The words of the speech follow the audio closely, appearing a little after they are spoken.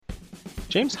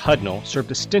James Hudnall served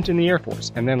a stint in the Air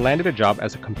Force and then landed a job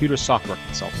as a computer software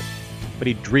consultant. But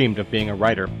he dreamed of being a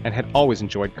writer and had always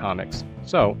enjoyed comics.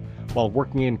 So, while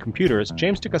working in computers,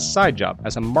 James took a side job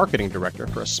as a marketing director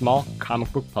for a small comic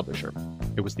book publisher.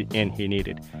 It was the in he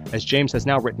needed, as James has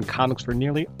now written comics for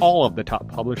nearly all of the top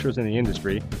publishers in the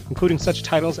industry, including such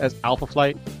titles as Alpha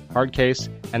Flight, Hard Case,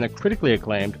 and the critically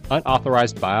acclaimed,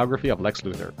 unauthorized biography of Lex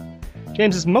Luthor.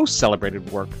 James's most celebrated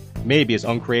work may be his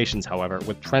own creations, however,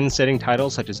 with trend-setting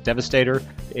titles such as Devastator,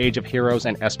 The Age of Heroes,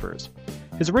 and Espers.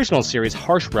 His original series,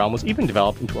 Harsh Realm, was even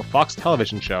developed into a Fox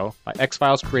television show by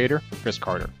X-Files creator Chris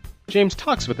Carter. James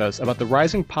talks with us about the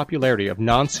rising popularity of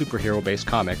non-superhero-based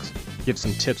comics, gives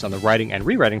some tips on the writing and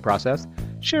rewriting process,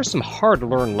 shares some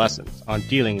hard-to-learn lessons on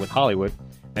dealing with Hollywood,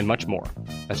 and much more,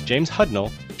 as James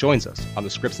Hudnall joins us on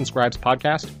the Scripts and Scribes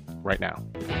podcast right now.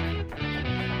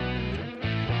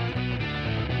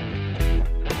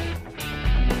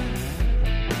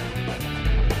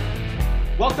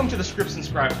 Welcome to the Scripts and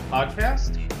Scribes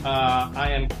podcast. I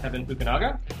am Kevin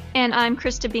Fukunaga. And I'm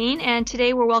Krista Bean, and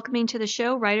today we're welcoming to the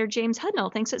show writer James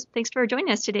Hudnall. Thanks for joining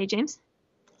us today, James.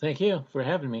 Thank you for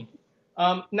having me.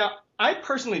 Now, I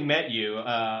personally met you,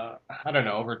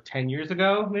 over 10 years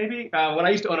ago, maybe, when I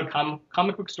used to own a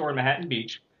comic book store in Manhattan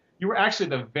Beach. You were actually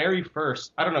the very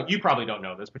first, you probably don't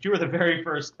know this, but you were the very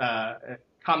first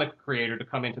comic creator to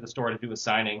come into the store to do a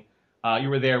signing. You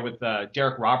were there with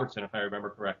Derek Robertson, if I remember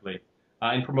correctly.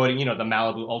 And promoting, the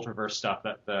Malibu Ultraverse stuff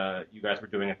that you guys were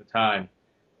doing at the time.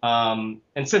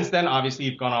 And since then, obviously,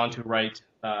 you've gone on to write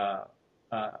a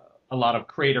lot of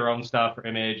creator-owned stuff for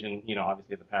Image, and,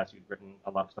 obviously in the past, you've written a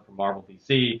lot of stuff for Marvel,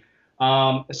 DC.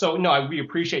 We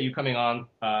appreciate you coming on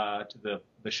to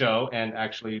the show and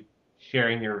actually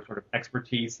sharing your sort of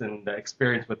expertise and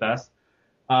experience with us.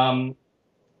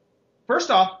 First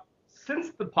off,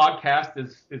 since the podcast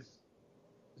is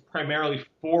primarily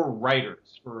for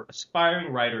writers, for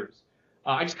aspiring writers,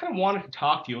 I just kind of wanted to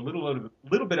talk to you a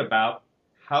little bit about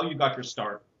how you got your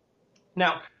start.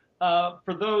 Now,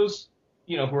 for those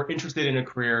who are interested in a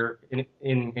career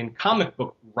in comic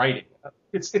book writing,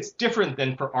 it's different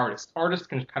than for artists. Artists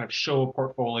can kind of show a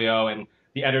portfolio, and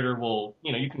the editor will,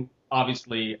 you can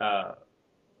obviously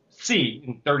see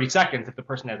in 30 seconds if the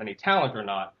person has any talent or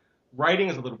not. Writing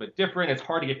is a little bit different. It's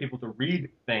hard to get people to read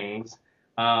things.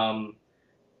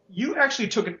 You actually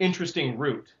took an interesting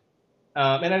route.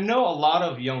 And I know a lot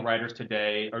of young writers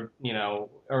today are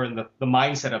in the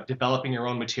mindset of developing your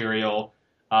own material,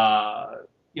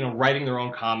 writing their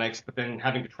own comics, but then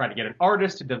having to try to get an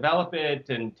artist to develop it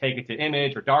and take it to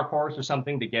Image or Dark Horse or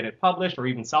something to get it published, or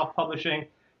even self-publishing.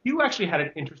 You actually had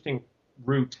an interesting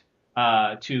route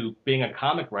to being a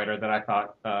comic writer that I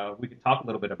thought we could talk a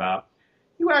little bit about.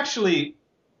 You actually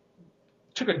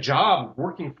took a job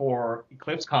working for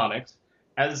Eclipse Comics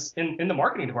as in the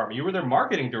marketing department. You were their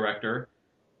marketing director.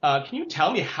 Can you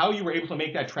tell me how you were able to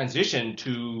make that transition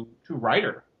to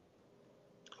writer?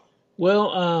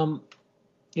 Well,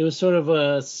 it was sort of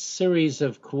a series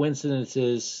of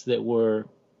coincidences that were,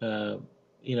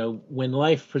 when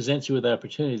life presents you with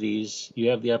opportunities,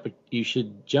 you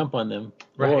should jump on them,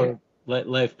 right, or let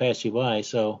life pass you by.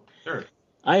 So sure.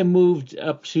 I moved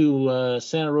up to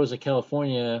Santa Rosa,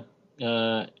 California.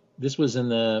 This was in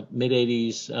the mid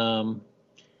 '80s.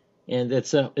 And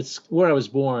it's where I was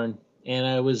born, and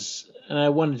I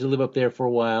wanted to live up there for a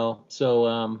while.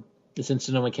 So it's in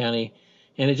Sonoma County,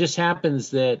 and it just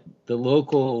happens that the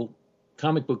local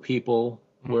comic book people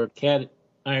were Cat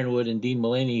Ironwood and Dean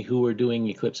Mullaney, who were doing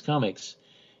Eclipse Comics,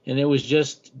 and it was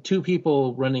just two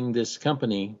people running this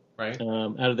company, right,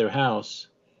 out of their house,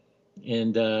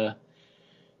 and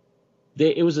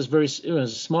it was a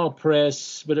small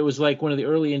press, but it was like one of the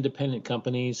early independent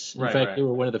companies. In fact, they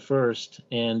were one of the first.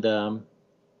 And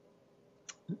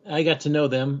I got to know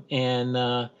them, and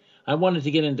I wanted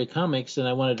to get into comics, and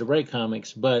I wanted to write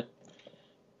comics. But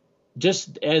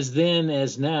just as then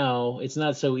as now, it's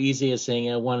not so easy as saying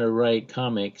I want to write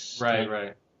comics.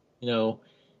 Right.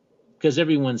 Because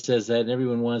everyone says that, and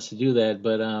everyone wants to do that.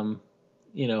 But,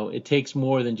 it takes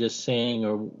more than just saying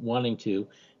or wanting to.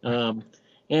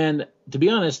 And to be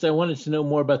honest, I wanted to know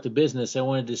more about the business. I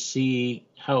wanted to see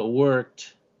how it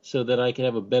worked so that I could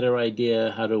have a better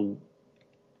idea how to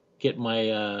get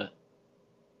my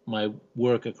my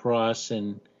work across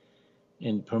and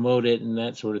promote it and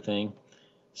that sort of thing.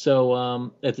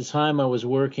 So at the time I was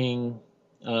working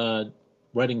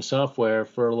writing software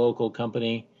for a local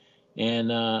company, and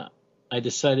I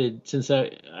decided, since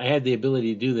I had the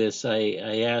ability to do this,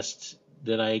 I asked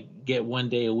that I get one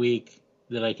day a week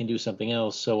that I can do something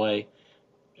else. So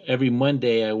every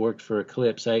Monday I worked for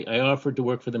Eclipse. I offered to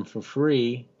work for them for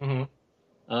free,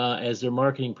 as their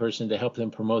marketing person to help them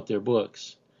promote their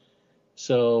books.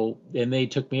 So, and they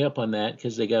took me up on that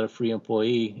because they got a free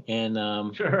employee.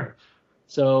 And Sure.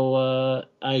 so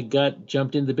I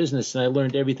jumped into business, and I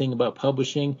learned everything about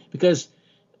publishing because,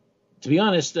 to be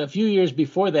honest, a few years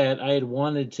before that, I had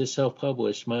wanted to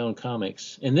self-publish my own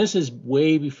comics. And this is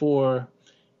way before,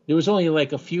 there was only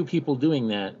like a few people doing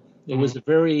that. It was a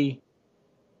very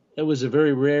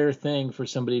rare thing for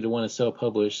somebody to want to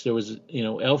self-publish. There was,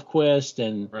 ElfQuest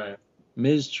and Right.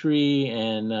 Ms. Tree,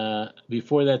 and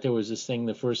before that there was this thing,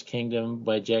 The First Kingdom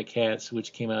by Jack Katz,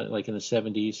 which came out like in the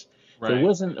 70s. Right. There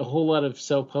wasn't a whole lot of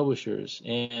self-publishers,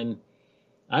 and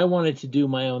I wanted to do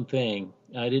my own thing.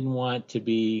 I didn't want to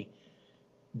be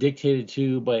dictated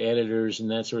to by editors and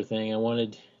that sort of thing. I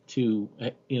wanted to,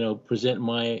 present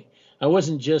I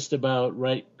wasn't just about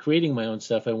creating my own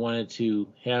stuff. I wanted to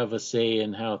have a say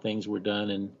in how things were done,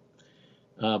 and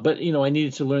but I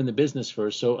needed to learn the business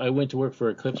first. So I went to work for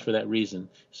Eclipse for that reason.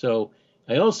 So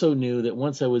I also knew that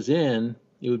once I was in,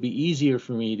 it would be easier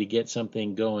for me to get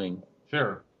something going.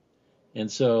 Sure.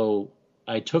 And so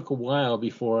I took a while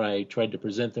before I tried to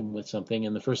present them with something,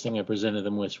 and the first thing I presented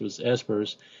them with was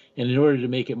Espers. And in order to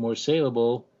make it more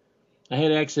saleable, I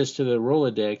had access to the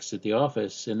Rolodex at the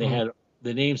office, and they had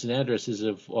the names and addresses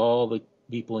of all the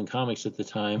people in comics at the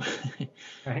time.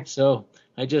 Right. So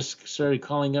I just started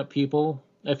calling up people.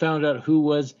 I found out who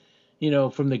was,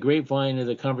 from the grapevine of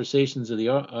the conversations of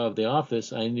the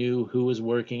office, I knew who was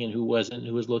working and who wasn't,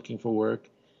 who was looking for work.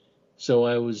 So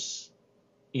I was,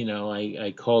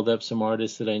 I called up some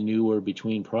artists that I knew were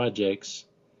between projects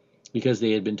because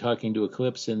they had been talking to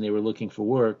Eclipse and they were looking for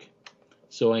work.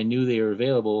 So I knew they were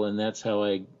available, and that's how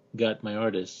I got my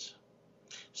artists.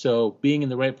 So being in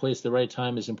the right place at the right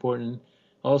time is important.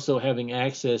 Also having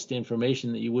access to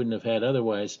information that you wouldn't have had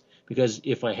otherwise. Because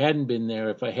if I hadn't been there,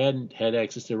 if I hadn't had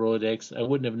access to Rolodex, I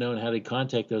wouldn't have known how to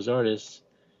contact those artists.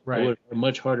 Right. I would have had a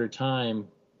much harder time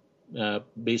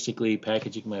basically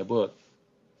packaging my book.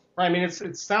 Right. I mean,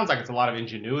 it sounds like it's a lot of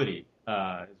ingenuity,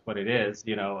 is what it is.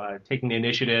 Taking the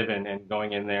initiative and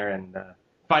going in there and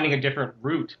finding a different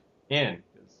route in.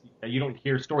 'Cause you don't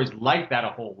hear stories like that a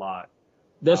whole lot.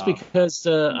 That's because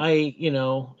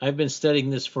I've been studying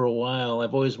this for a while.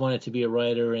 I've always wanted to be a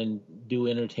writer and do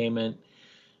entertainment,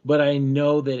 but I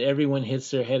know that everyone hits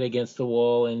their head against the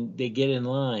wall and they get in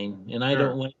line, and I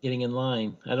don't like getting in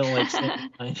line. I don't like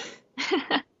standing in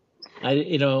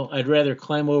line. I'd rather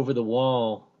climb over the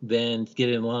wall than get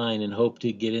in line and hope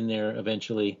to get in there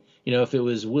eventually. If it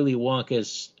was Willy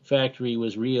Wonka's factory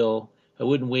was real, I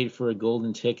wouldn't wait for a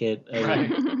golden ticket.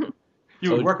 Right.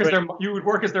 You would work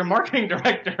as their marketing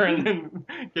director and then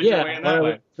get your way in that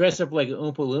way. Dress up like an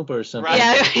Oompa Loompa or something.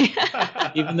 Right.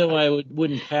 Yeah. Even though I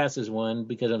wouldn't pass as one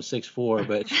because I'm 6'4",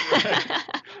 but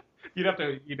you'd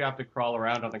have to crawl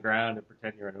around on the ground and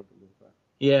pretend you're an Oompa Loompa.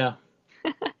 Yeah.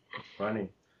 That's funny.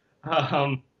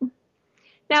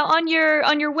 Now, on your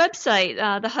website,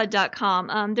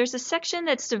 thehud.com, there's a section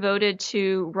that's devoted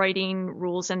to writing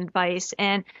rules and advice.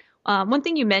 And one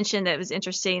thing you mentioned that was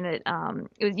interesting that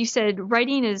you said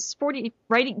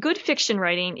good fiction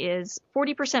writing is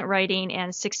 40% writing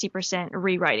and 60%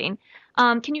 rewriting.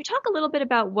 Can you talk a little bit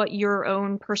about what your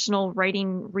own personal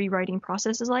rewriting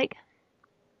process is like?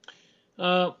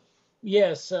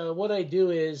 Yes. What I do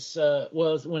is,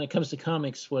 when it comes to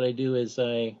comics, what I do is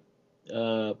I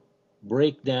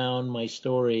break down my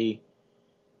story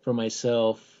for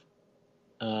myself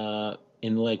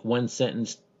in like one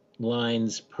sentence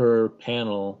lines per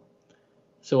panel.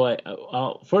 So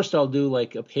I'll do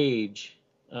like a page.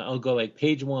 I'll go like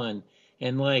page 1,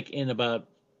 and like in about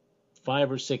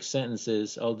 5 or 6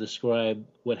 sentences, I'll describe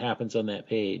what happens on that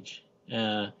page.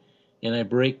 And I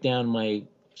break down my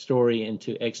story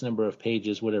into X number of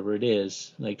pages, whatever it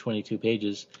is, like 22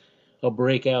 pages. I'll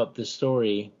break out the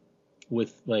story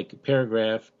with like a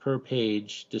paragraph per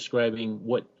page describing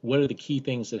what are the key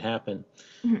things that happen.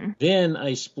 Mm-hmm.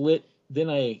 Then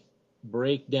I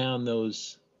break down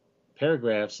those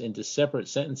paragraphs into separate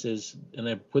sentences, and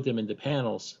I put them into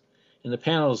panels. And the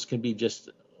panels can be just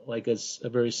like a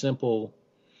very simple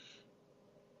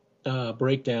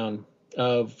breakdown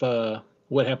of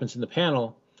what happens in the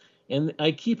panel. And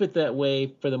I keep it that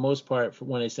way for the most part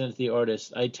when I send it to the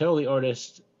artist. I tell the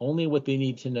artist only what they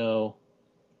need to know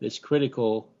that's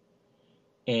critical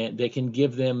and that can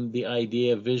give them the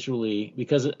idea visually,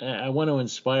 because I want to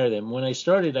inspire them. When I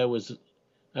started, I was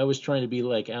trying to be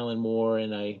like Alan Moore,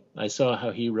 and I saw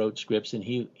how he wrote scripts, and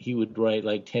he would write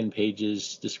like 10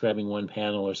 pages describing one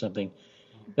panel or something.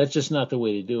 That's just not the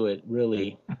way to do it,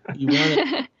 really. You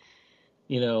want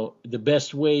it, the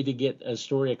best way to get a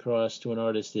story across to an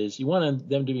artist is you want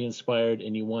them to be inspired,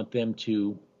 and you want them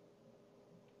to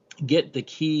get the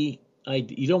key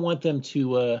idea. You don't want them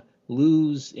to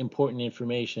lose important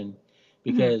information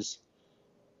Mm-hmm. because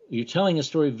you're telling a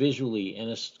story visually,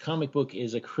 and a comic book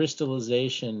is a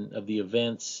crystallization of the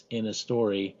events in a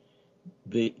story.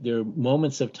 There are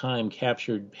moments of time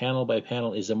captured panel by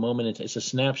panel is a moment. It's a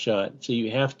snapshot. So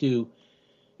you have to.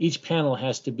 Each panel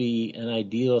has to be an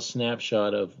ideal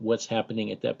snapshot of what's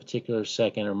happening at that particular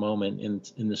second or moment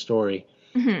in the story.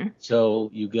 Mm-hmm. So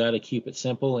you got to keep it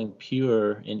simple and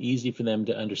pure and easy for them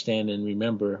to understand and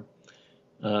remember.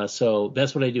 So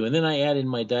that's what I do, and then I add in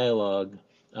my dialogue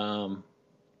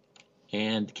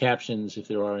and captions if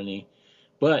there are any.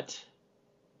 But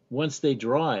once they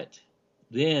draw it,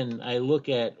 then I look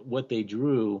at what they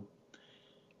drew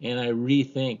and I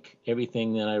rethink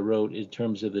everything that I wrote in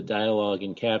terms of the dialogue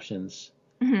and captions.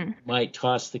 Mm-hmm. Might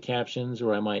toss the captions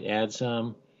or I might add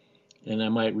some, and I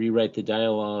might rewrite the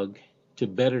dialogue to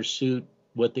better suit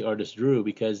what the artist drew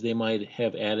because they might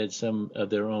have added some of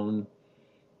their own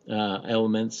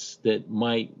elements that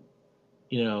might,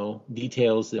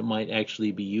 details that might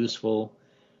actually be useful.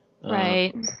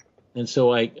 Right. And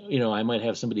so I might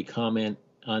have somebody comment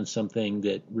on something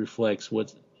that reflects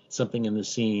what's something in the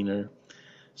scene, or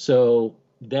so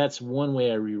that's one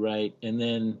way I rewrite. And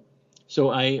then,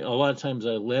 so a lot of times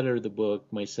I letter the book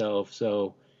myself.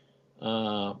 So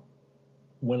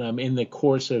when I'm in the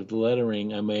course of the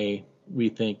lettering, I may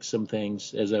rethink some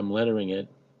things as I'm lettering it.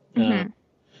 Mm-hmm.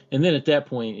 And then at that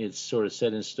point, it's sort of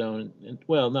set in stone.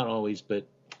 Well, not always, but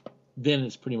then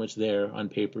it's pretty much there on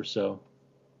paper. So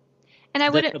And I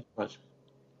that's would. the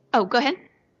Oh, go ahead.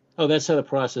 Oh, that's how the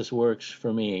process works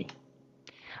for me.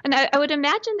 And I would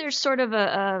imagine there's sort of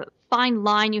a fine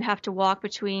line you have to walk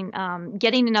between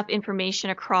getting enough information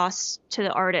across to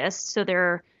the artist so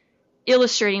they're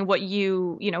illustrating what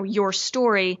your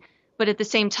story, but at the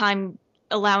same time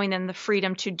allowing them the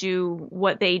freedom to do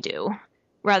what they do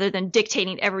rather than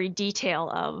dictating every detail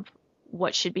of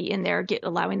what should be in there,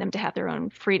 allowing them to have their own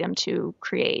freedom to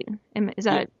create. Is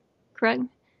that correct?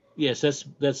 Yes,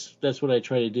 that's what I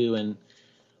try to do. And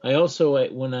I also,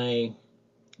 when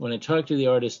I talk to the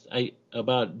artist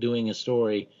about doing a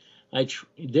story,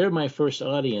 they're my first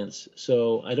audience,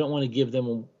 so I don't want to give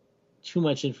them too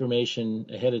much information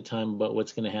ahead of time about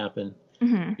what's going to happen,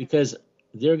 Mm-hmm. because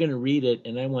they're going to read it,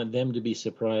 and I want them to be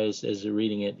surprised as they're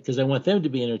reading it, because I want them to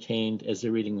be entertained as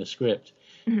they're reading the script.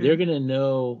 Mm-hmm. They're going to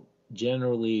know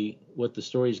generally what the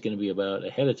story is going to be about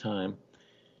ahead of time,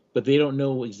 but they don't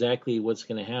know exactly what's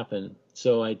going to happen.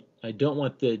 So I don't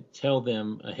want to tell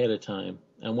them ahead of time.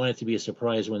 I want it to be a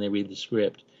surprise when they read the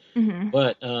script. Mm-hmm.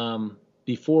 But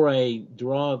before I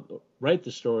write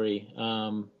the story,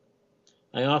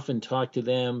 I often talk to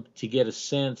them to get a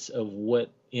sense of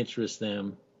what interests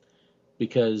them,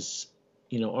 because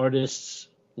artists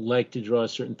like to draw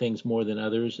certain things more than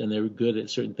others, and they're good at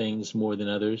certain things more than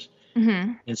others.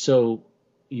 Mm-hmm. And so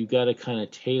you got to kind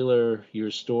of tailor your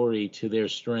story to their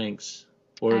strengths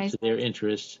or to their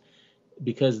interests,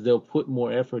 because they'll put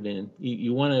more effort in.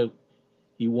 You want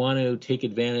to take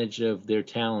advantage of their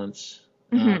talents.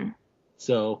 Mm-hmm.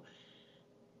 So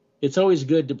it's always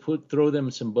good to throw them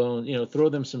some bones, throw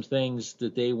them some things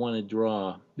that they want to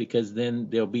draw, because then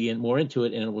they'll be more into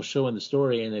it and it will show in the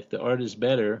story. And if the art is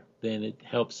better, then it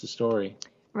helps the story.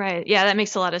 Right. Yeah, that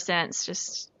makes a lot of sense.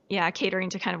 Just,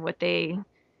 catering to kind of what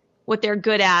they're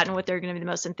good at and what they're going to be the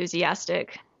most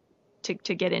enthusiastic to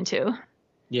get into.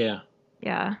 Yeah.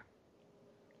 Yeah.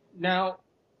 Now,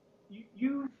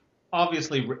 you've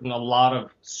obviously written a lot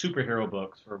of superhero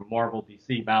books for Marvel,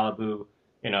 DC, Malibu,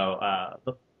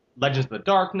 the Legends of the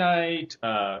Dark Knight,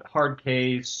 Hard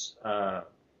Case,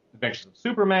 Adventures of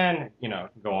Superman,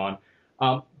 go on.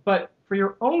 But for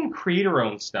your own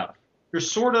creator-owned stuff, you're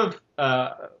sort of,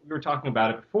 we were talking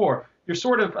about it before, you're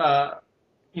sort of,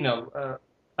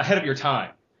 ahead of your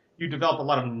time. You developed a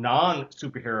lot of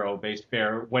non-superhero-based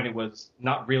fare when it was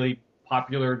not really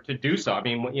popular to do so. I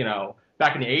mean,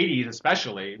 back in the 80s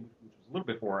especially, which was a little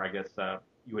before, I guess,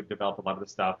 you would develop a lot of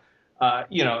this stuff.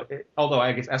 Although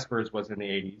I guess Espers was in the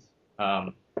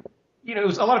 80s. It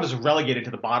was a lot of it was relegated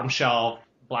to the bottom shelf,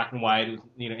 black and white. It was,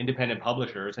 independent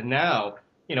publishers. And now,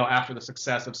 after the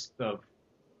success of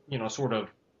sort of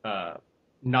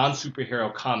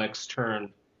non-superhero comics turned,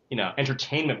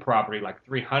 entertainment property like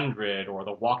 300 or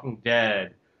The Walking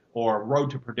Dead or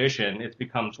Road to Perdition, it's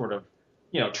become sort of,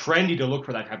 trendy to look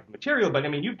for that type of material. But I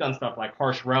mean, you've done stuff like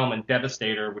Harsh Realm and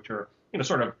Devastator, which are,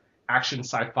 sort of action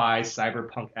sci-fi,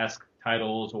 cyberpunk-esque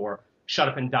titles, or Shut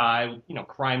Up and Die,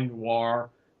 crime noir,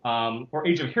 or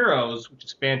Age of Heroes, which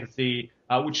is fantasy,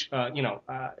 which,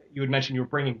 you had mentioned you were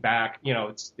bringing back,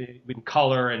 it's in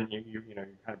color and you're kind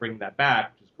of bringing that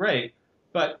back, which is great.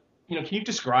 But, can you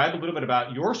describe a little bit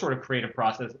about your sort of creative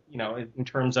process, in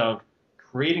terms of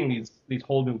creating these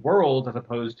whole new worlds as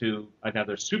opposed to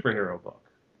another superhero book?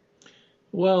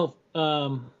 Well,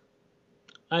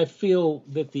 I feel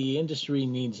that the industry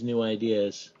needs new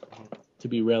ideas to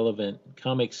be relevant.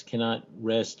 Comics cannot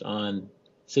rest on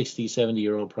 60,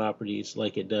 70-year-old properties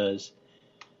like it does.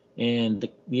 And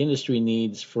the industry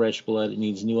needs fresh blood. It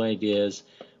needs new ideas.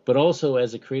 But also,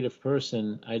 as a creative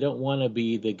person, I don't want to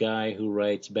be the guy who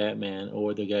writes Batman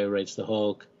or the guy who writes the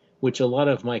Hulk, which a lot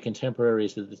of my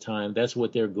contemporaries at the time, that's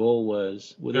what their goal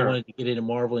was. Well, they wanted to get into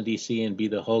Marvel and DC and be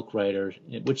the Hulk writer,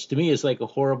 which to me is like a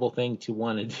horrible thing to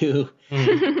want to do.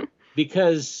 Mm.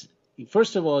 Because,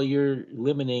 first of all, you're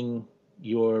limiting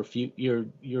if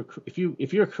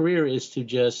your career is to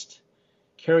just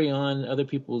carry on other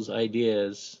people's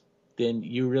ideas, then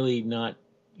you're not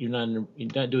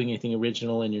doing anything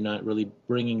original, and you're not really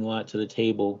bringing a lot to the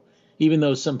table, even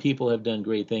though some people have done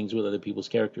great things with other people's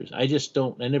characters. I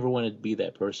never wanted to be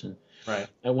that person. Right.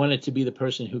 I wanted to be the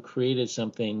person who created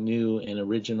something new and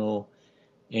original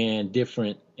and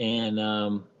different.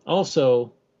 And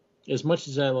also, as much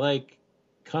as I like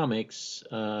comics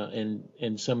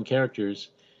and some characters,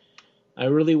 I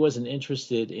really wasn't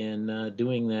interested in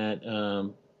doing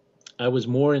that. I was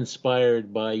more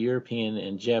inspired by European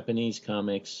and Japanese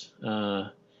comics.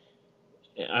 I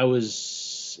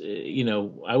was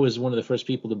one of the first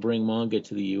people to bring manga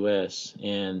to the U.S.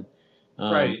 and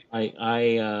right.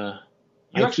 You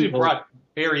actually brought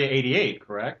Area 88,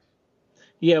 correct?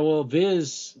 Yeah, well,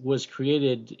 Viz was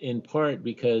created in part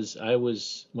because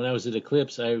when I was at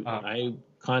Eclipse, I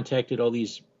contacted all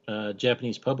these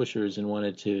Japanese publishers and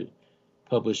wanted to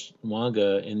publish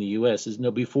manga in the U.S.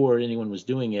 Before anyone was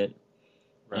doing it.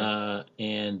 Right.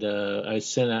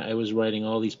 I was writing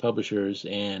all these publishers,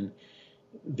 and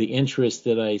the interest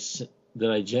that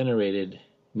I generated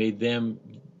made them,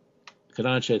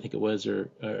 Kodansha, I think it was, or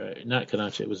not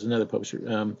Kodansha, it was another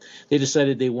publisher. They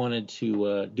decided they wanted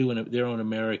to do their own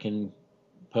American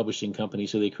publishing company,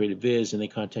 so they created Viz, and they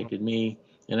contacted me,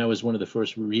 and I was one of the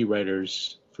first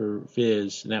rewriters for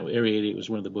Viz, and that Area 88 was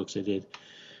one of the books I did.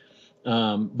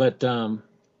 But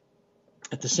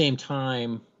at the same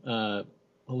time,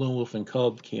 Lone Wolf and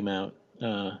Cub came out.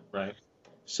 Right.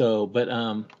 So, but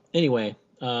anyway,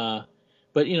 but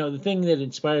the thing that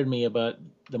inspired me about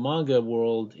the manga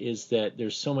world is that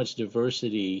there's so much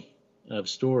diversity of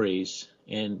stories,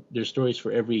 and there's stories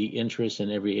for every interest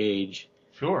and every age.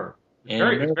 Sure.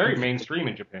 It's very mainstream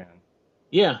in Japan.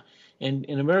 Yeah. And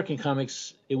in American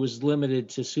comics, it was limited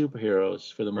to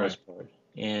superheroes for the most part.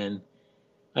 And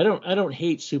I don't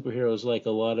hate superheroes like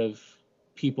a lot of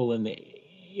people in the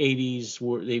 80s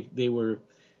were.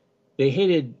 They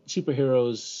hated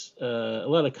superheroes, a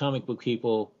lot of comic book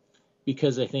people,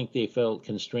 because I think they felt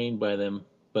constrained by them.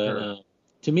 But sure.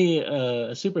 To me,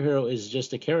 a superhero is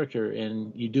just a character,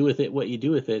 and you do with it what you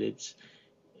do with it.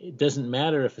 It doesn't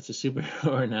matter if it's a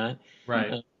superhero or not.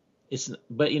 Right.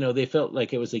 But they felt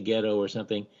like it was a ghetto or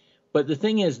something. But the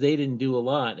thing is, they didn't do a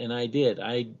lot, and I did.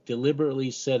 I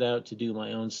deliberately set out to do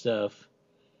my own stuff.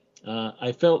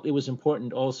 I felt it was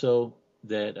important also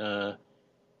that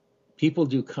people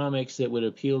do comics that would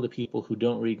appeal to people who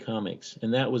don't read comics,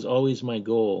 and that was always my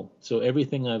goal. So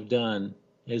everything I've done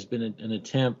has been an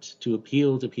attempt to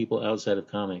appeal to people outside of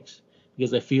comics,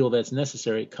 because I feel that's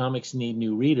necessary. Comics need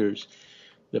new readers.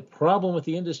 The problem with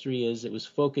the industry is it was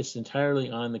focused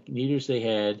entirely on the readers they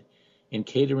had and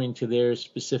catering to their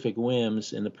specific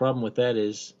whims, and the problem with that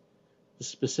is the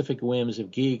specific whims of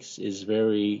geeks is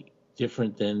very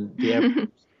different than the average,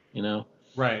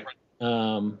 Right.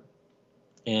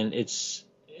 And it's,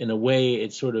 in a way,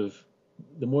 it's sort of,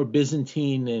 the more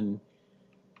Byzantine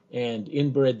and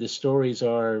inbred the stories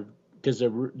are, because they're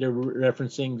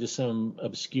referencing to some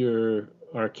obscure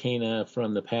arcana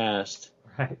from the past,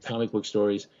 right. Comic book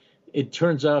stories, it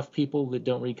turns off people that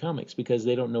don't read comics because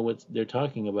they don't know what they're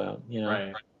talking about,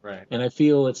 Right. And I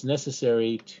feel it's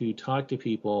necessary to talk to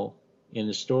people in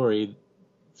the story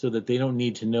so that they don't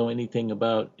need to know anything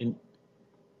about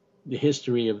the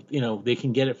history of, they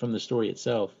can get it from the story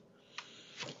itself.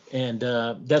 And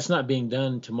that's not being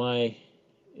done to my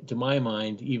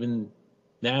mind, even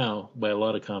now, by a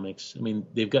lot of comics. I mean,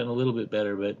 they've gotten a little bit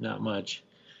better, but not much.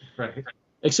 Right.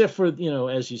 Except for,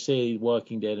 as you say,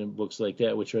 Walking Dead and books like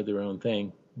that, which are their own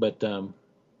thing. But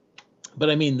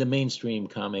I mean the mainstream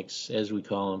comics, as we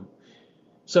call them.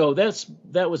 So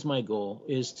that was my goal,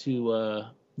 is to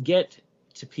get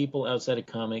to people outside of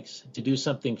comics, to do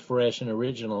something fresh and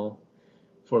original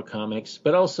for comics,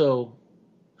 but also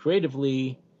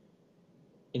creatively.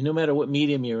 And no matter what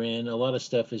medium you're in, a lot of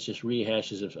stuff is just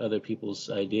rehashes of other people's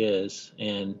ideas.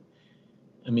 And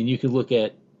I mean, you could look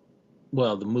at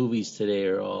well, the movies today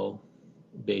are all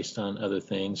based on other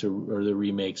things or the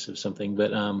remakes of something.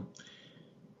 But I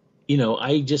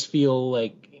just feel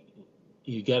like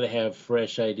you got to have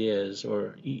fresh ideas,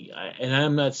 and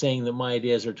I'm not saying that my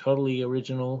ideas are totally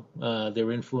original.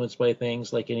 They're influenced by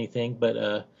things like anything,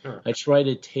 but Sure. I try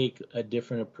to take a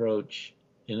different approach,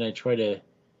 and I try to.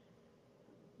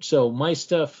 So my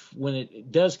stuff, when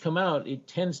it does come out, it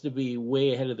tends to be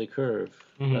way ahead of the curve.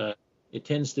 Mhm. It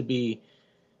tends to be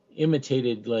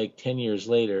imitated like 10 years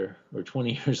later or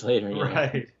 20 years later,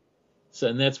 Right. So,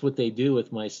 and that's what they do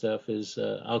with my stuff is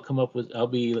I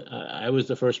was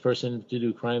the first person to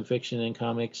do crime fiction in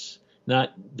comics,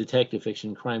 not detective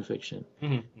fiction, crime fiction.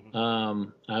 Mhm.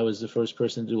 Mhm. I was the first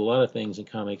person to do a lot of things in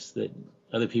comics that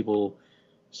other people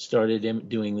started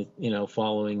doing,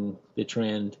 following the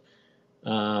trend.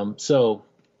 So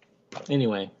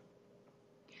anyway,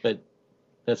 but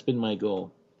that's been my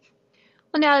goal.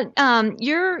 Well, now,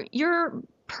 your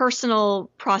personal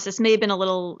process may have been a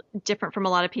little different from a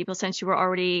lot of people since you were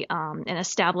already an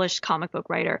established comic book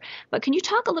writer. But can you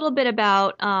talk a little bit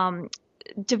about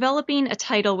developing a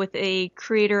title with a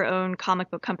creator-owned comic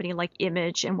book company like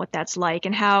Image and what that's like,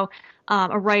 and how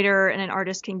a writer and an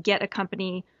artist can get a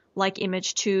company like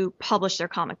Image to publish their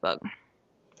comic book?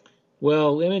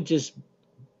 Well, Image is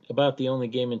about the only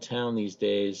game in town these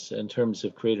days in terms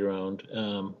of creator-owned.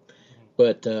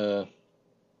 But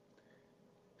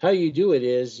how you do it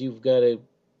is you've got to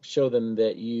show them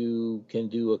that you can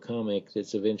do a comic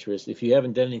that's of interest. If you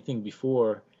haven't done anything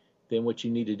before, then what you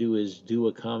need to do is do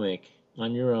a comic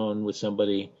on your own with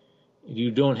somebody. You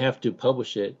don't have to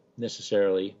publish it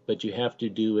necessarily, but you have to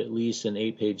do at least an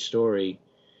 8-page story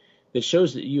that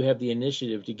shows that you have the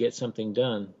initiative to get something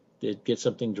done, that get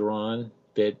something drawn,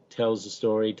 that tells the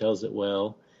story, tells it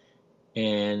well,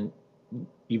 and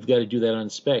you've got to do that on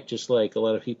spec, just like a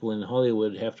lot of people in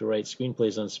Hollywood have to write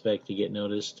screenplays on spec to get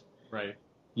noticed. Right.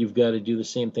 You've got to do the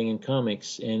same thing in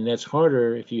comics, and that's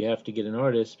harder if you have to get an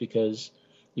artist because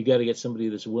you've got to get somebody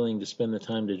that's willing to spend the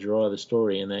time to draw the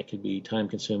story, and that could be time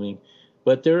consuming.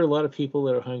 But there are a lot of people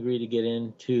that are hungry to get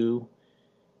in too,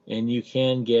 and you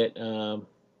can get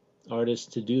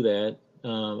artists to do that,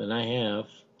 and I have,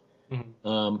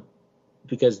 Mhm.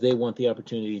 because they want the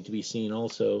opportunity to be seen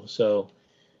also. So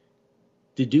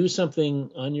to do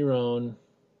something on your own,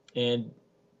 and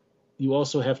you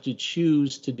also have to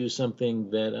choose to do something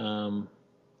that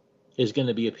is going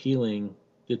to be appealing,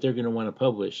 that they're going to want to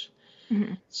publish.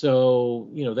 Mm-hmm. So,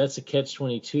 that's a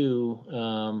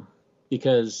catch-22,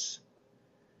 because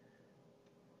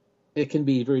it can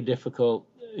be very difficult.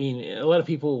 I mean,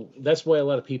 that's why a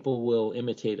lot of people will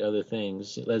imitate other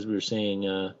things. As we were saying,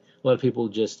 a lot of people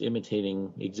just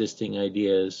imitating existing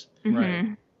ideas.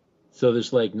 Right. So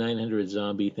there's like 900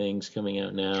 zombie things coming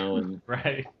out now, and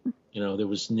Right. there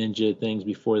was ninja things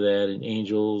before that, and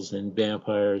angels and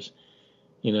vampires,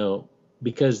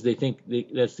 because they think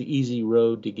that's the easy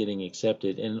road to getting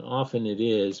accepted, and often it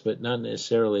is, but not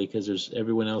necessarily because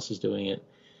everyone else is doing it.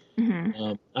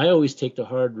 Mm-hmm. I always take the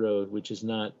hard road, which has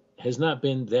not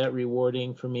been that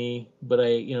rewarding for me, but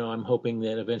I'm hoping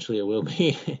that eventually it will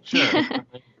be. Sure.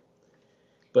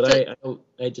 But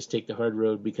I just take the hard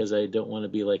road because I don't want to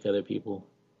be like other people.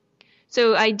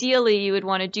 So ideally, you would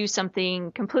want to do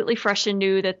something completely fresh and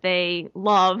new that they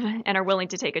love and are willing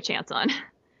to take a chance on.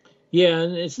 Yeah,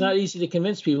 and it's not easy to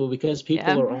convince people because people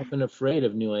Yeah. are often afraid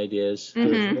of new ideas. They're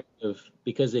Mm-hmm. afraid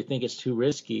because they think it's too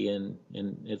risky and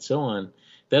so on.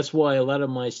 That's why a lot of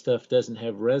my stuff doesn't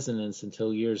have resonance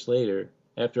until years later,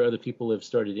 after other people have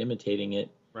started imitating it.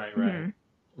 Right. Mm-hmm. Right.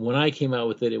 When I came out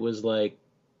with it, it was like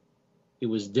it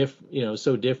was different,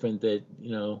 so different that,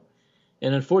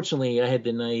 and unfortunately I had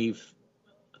the naive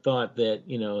thought that,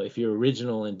 if you're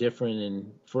original and different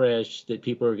and fresh, that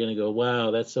people are going to go, wow,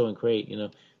 that's so great,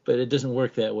 but it doesn't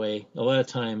work that way. A lot of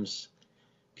times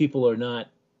people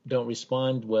don't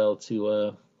respond well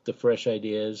to the fresh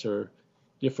ideas or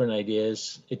different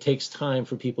ideas. It takes time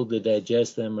for people to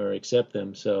digest them or accept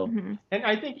them. So, Mm-hmm. And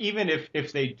I think even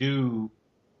if they do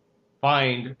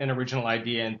find an original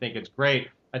idea and think it's great,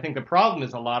 I think the problem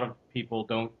is a lot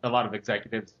of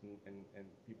executives and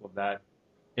people of that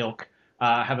ilk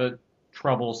have a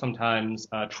trouble sometimes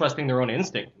trusting their own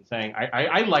instinct and saying,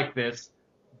 I like this,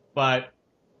 but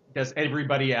does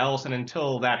everybody else? And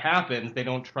until that happens, they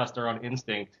don't trust their own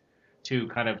instinct to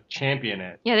kind of champion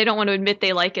it. Yeah, they don't want to admit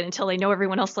they like it until they know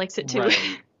everyone else likes it too.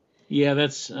 Right. yeah,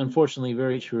 that's unfortunately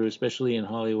very true, especially in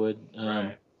Hollywood.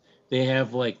 Right. They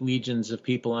have like legions of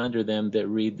people under them that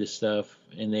read the stuff,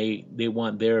 and they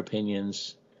want their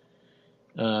opinions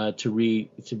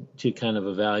to kind of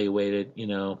evaluate it,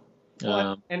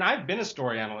 Well, and I've been a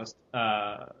story analyst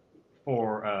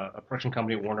for a production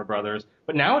company, Warner Brothers.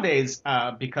 But nowadays,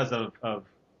 because of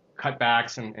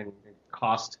cutbacks and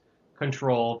cost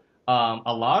control,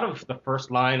 a lot of the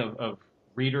first line of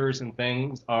readers and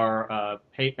things are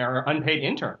unpaid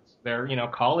interns. They're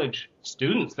college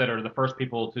students that are the first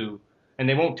people to, and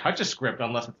they won't touch a script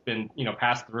unless it's been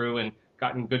passed through and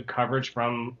gotten good coverage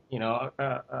from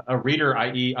a reader,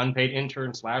 i.e., unpaid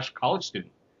intern / college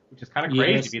student, which is kind of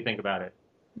crazy if you think about it.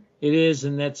 It is,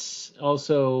 and that's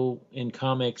also in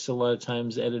comics. A lot of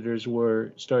times, editors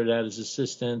started out as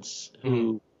assistants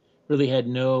who really had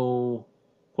no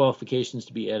qualifications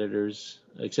to be editors,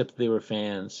 except that they were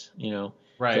fans.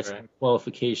 Right. That's the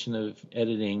qualification of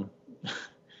editing.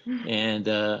 And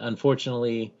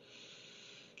unfortunately,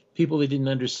 people that didn't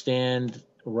understand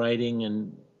writing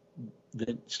and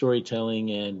the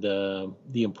storytelling and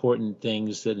the important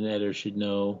things that an editor should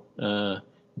know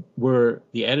were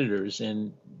the editors,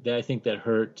 and I think that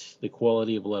hurt the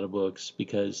quality of a lot of books,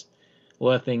 because a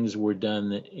lot of things were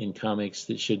done in comics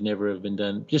that should never have been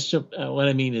done. What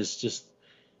I mean is just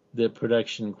the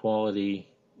production quality.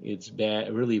 It's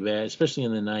bad, really bad, especially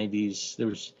in the 90s.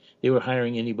 They were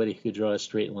hiring anybody who could draw a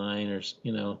straight line, or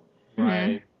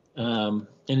Right. And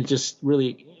it just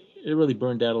really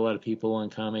burned out a lot of people on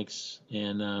comics,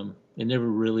 and it never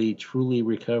really truly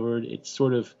recovered. It's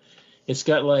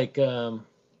got like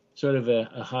sort of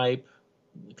a hype.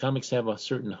 Comics have a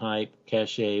certain hype,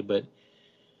 cachet, but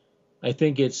I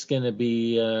think it's going to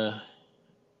be a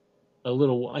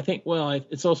little. I think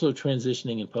it's also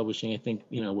transitioning in publishing. I think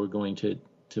we're going to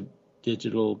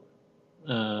digital,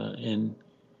 and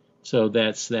so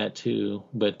that's that too.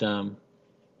 But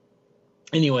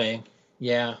anyway,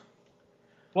 yeah.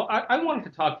 Well, I wanted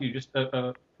to talk to you just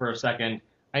for a second.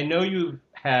 I know you've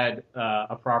had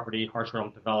a property, Harsh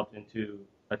Realm, developed into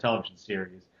a television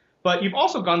series, but you've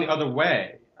also gone the other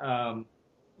way.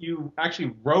 You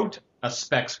actually wrote a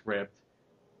spec script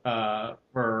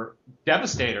for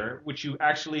Devastator, which you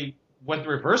actually went the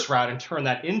reverse route and turned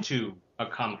that into a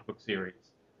comic book series.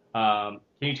 Can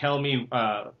you tell me,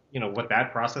 what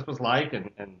that process was like and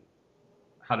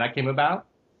how that came about?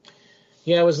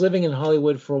 Yeah, I was living in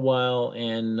Hollywood for a while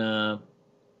and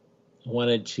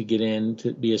wanted to get in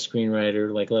to be a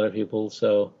screenwriter like a lot of people.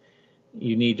 So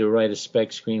you need to write a spec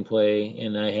screenplay,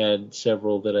 and I had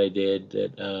several that I did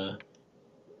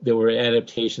that were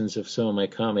adaptations of some of my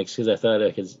comics, because I thought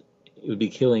it would be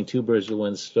killing two birds with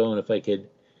one stone if I could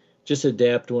just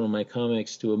adapt one of my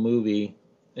comics to a movie,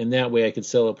 and that way I could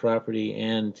sell a property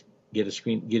and get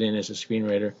in as a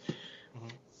screenwriter.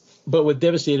 But with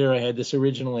Devastator, I had this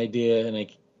original idea, and I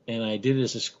did it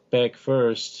as a spec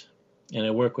first, and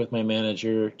I worked with my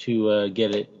manager to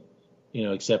get it,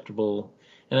 acceptable.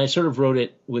 And I sort of wrote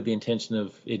it with the intention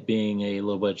of it being a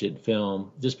low-budget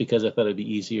film, just because I thought it'd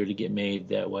be easier to get made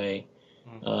that way,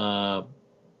 a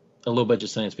low-budget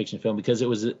science fiction film, because it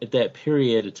was at that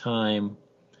period of time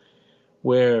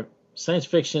where science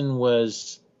fiction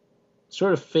was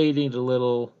sort of fading a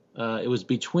little. It was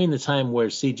between the time where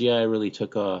CGI really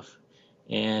took off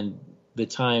and the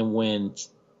time when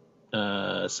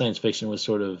science fiction was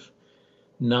sort of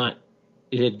not.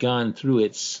 It had gone through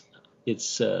its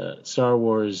Star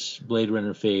Wars, Blade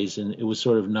Runner phase, and it was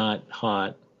sort of not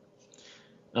hot.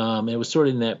 It was sort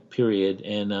of in that period,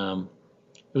 and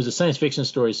it was a science fiction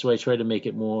story, so I tried to make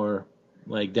it more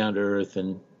like down to earth,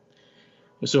 and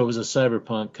so it was a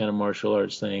cyberpunk kind of martial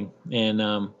arts thing.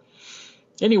 And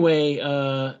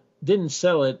anyway, didn't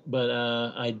sell it, but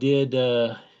I did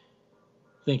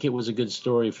think it was a good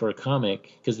story for a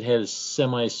comic, because it had a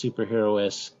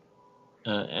semi-superhero-esque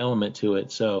element to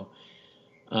it. So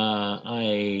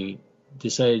I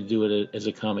decided to do it as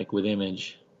a comic with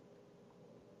Image.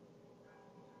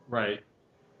 Right.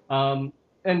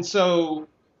 And so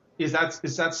is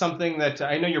that something that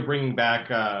I know you're bringing back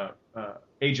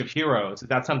Age of Heroes? Is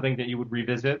that something that you would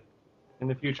revisit in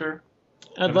the future?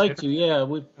 I'd like to, yeah.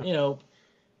 We,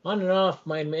 on and off,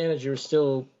 my manager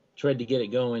still tried to get it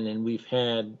going, and we've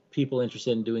had people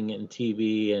interested in doing it in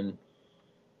TV, and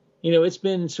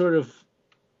it's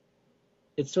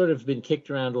sort of been kicked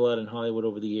around a lot in Hollywood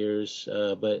over the years,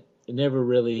 but it never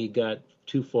really got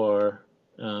too far.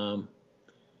 It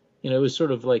was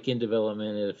sort of like in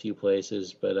development at a few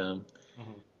places, but I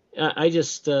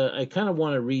kind of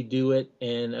want to redo it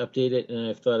and update it, and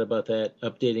I've thought about that,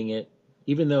 updating it,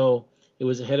 even though it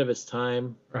was ahead of its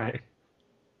time. Right.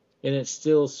 And it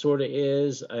still sort of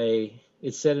is.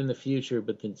 It's set in the future,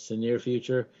 but it's the near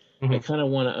future. I kind of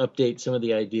want to update some of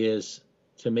the ideas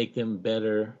to make them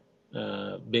better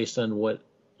based on what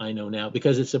I know now,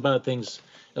 because it's about things,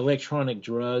 electronic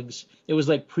drugs. It was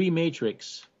like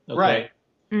pre-Matrix. Okay? Right.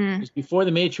 It was before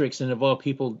the Matrix, and of all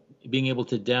people, being able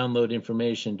to download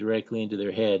information directly into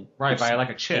their head. Right, by like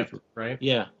a chip, right?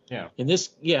 Yeah. Yeah. And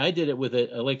this, yeah, I did it with an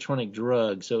electronic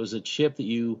drug. So it was a chip that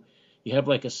you have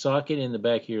like a socket in the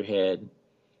back of your head,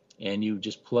 and you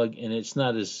just plug, and it's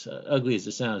not as ugly as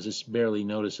it sounds. It's barely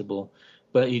noticeable,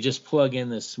 but you just plug in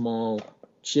this small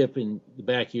chip in the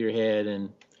back of your head,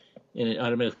 and it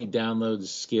automatically downloads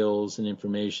skills and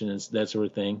information and that sort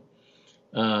of thing.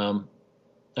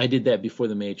 I did that before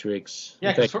the Matrix. Yeah,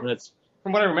 in fact,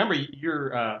 from what I remember,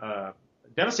 your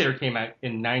Devastator came out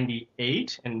in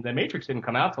 '98, and the Matrix didn't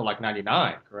come out till like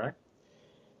 '99, correct?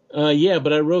 Yeah,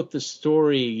 but I wrote the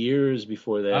story years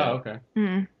before that. Oh, okay.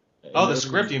 Oh, the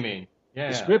script, you mean?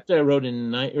 Yeah. The script I wrote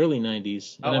in early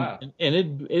 '90s. Oh, wow. And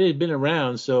it had been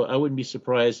around, so I wouldn't be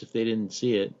surprised if they didn't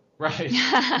see it. Right.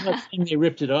 I'm not saying they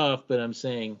ripped it off, but I'm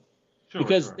saying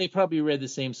because they probably read the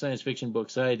same science fiction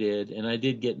books I did, and I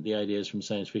did get the ideas from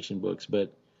science fiction books,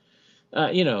 but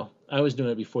I was doing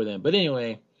it before them. But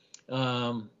anyway,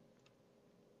 I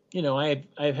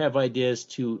have ideas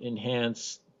to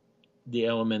enhance the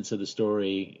elements of the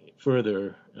story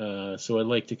further, so I'd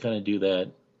like to kind of do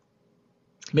that,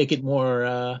 make it more,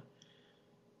 I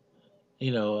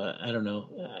don't know,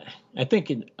 I think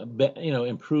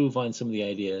improve on some of the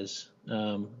ideas,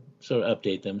 sort of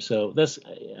update them. So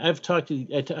I talked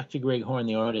to Greg Horn,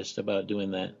 the artist, about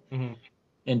doing that,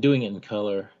 and doing it in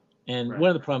color. And one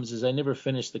of the problems is I never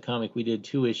finished the comic. We did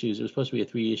 2 issues. It was supposed to be a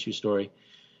 3-issue story.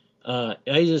 I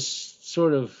just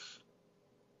sort of,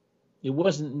 it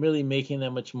wasn't really making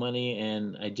that much money,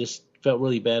 and I just felt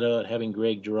really bad about having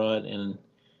Greg draw it. And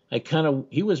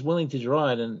he was willing to draw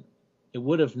it, and it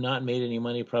would have not made any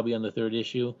money probably on the 3rd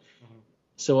issue.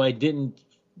 So I didn't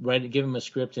give him a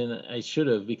script, and I should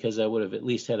have, because I would have at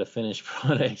least had a finished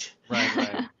product.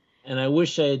 Right. And I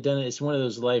wish I had done it. It's one of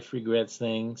those life regrets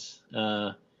things.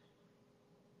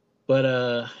 But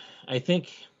I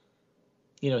think,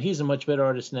 he's a much better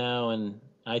artist now, and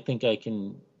I think it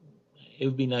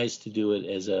would be nice to do it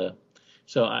as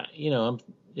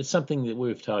it's something that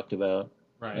we've talked about,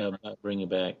 about bringing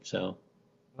back. So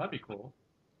that'd be cool.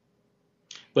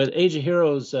 But Age of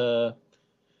Heroes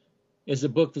is a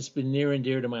book that's been near and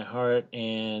dear to my heart,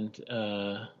 and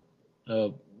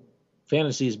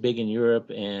fantasy is big in Europe,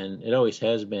 and it always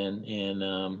has been.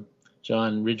 And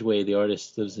John Ridgway, the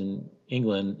artist, lives in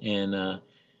England, and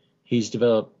he's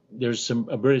developed. There's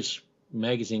a British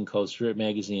magazine called Strip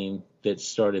Magazine that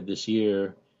started this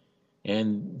year,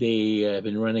 and they have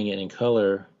been running it in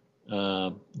color.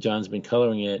 John's been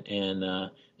coloring it, and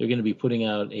they're going to be putting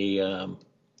out a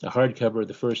hardcover of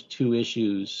the first 2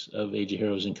 issues of Age of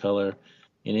Heroes in color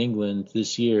in England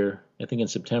this year, I think in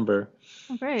September.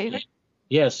 Oh, great.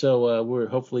 Yeah, so we're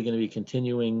hopefully going to be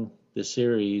continuing the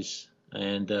series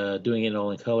and doing it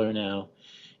all in color now.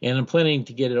 And I'm planning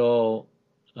to get it all,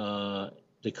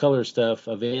 the color stuff,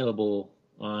 available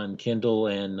on Kindle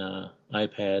and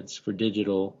iPads for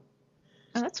digital.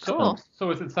 Oh, that's cool. So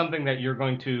is it something that you're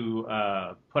going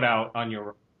to put out on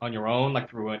your own, like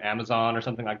through an Amazon or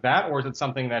something like that, or is it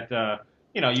something that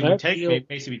you would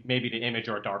take maybe to Image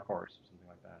or Dark Horse or something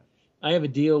like that? I have a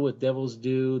deal with Devil's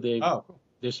Due. Cool.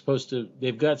 They're supposed to.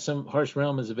 They've got some. Harsh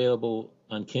Realm is available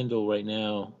on Kindle right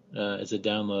now as a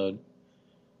download,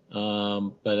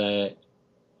 but I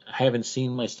haven't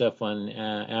seen my stuff on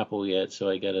Apple yet, so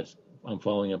I'm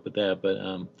following up with that.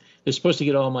 But they're supposed to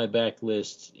get all my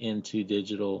backlists into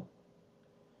digital,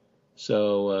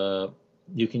 so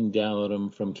you can download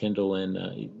them from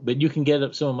Kindle, but you can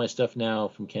get some of my stuff now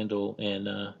from Kindle,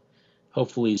 and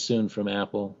hopefully soon from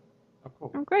Apple. Oh,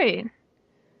 cool. Oh, great.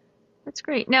 That's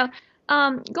great. Now,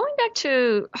 going back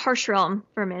to Harsh Realm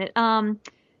for a minute,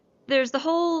 there's the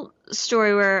whole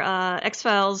story where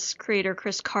X-Files creator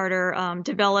Chris Carter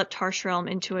developed Harsh Realm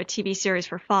into a TV series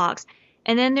for Fox.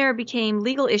 And then there became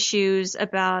legal issues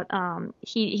about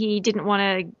he didn't want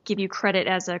to give you credit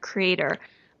as a creator.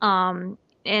 And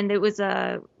it was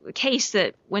a case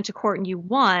that went to court and you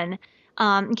won.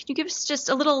 Can you give us just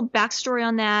a little backstory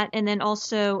on that, and then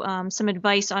also some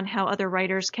advice on how other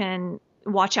writers can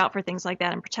watch out for things like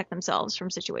that and protect themselves from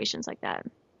situations like that?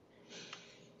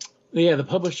 Yeah, the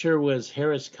publisher was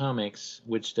Harris Comics,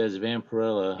 which does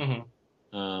Vampirella.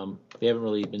 They haven't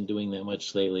really been doing that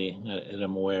much lately that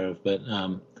I'm aware of, but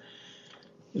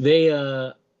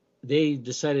they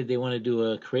decided they want to do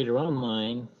a Creator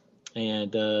Online,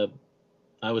 and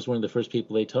I was one of the first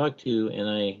people they talked to, and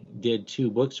I did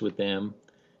 2 books with them.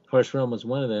 Harsh Realm was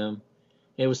one of them.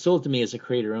 It was sold to me as a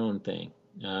creator-owned thing,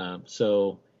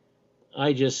 so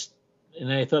I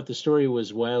thought the story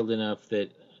was wild enough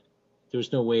that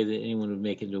there's no way that anyone would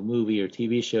make it into a movie or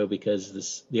TV show,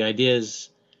 because the ideas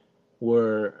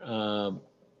were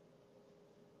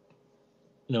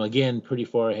again, pretty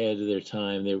far ahead of their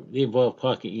time. They involve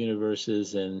pocket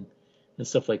universes and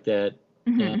stuff like that.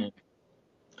 Mm-hmm. Um,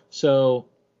 so,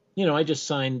 I just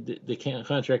signed the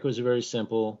contract. Was very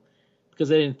simple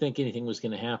because I didn't think anything was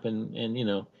going to happen, and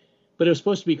but it was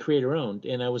supposed to be creator owned,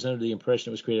 and I was under the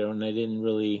impression it was creator owned, and I didn't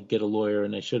really get a lawyer,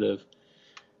 and I should have.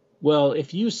 Well,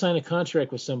 if you sign a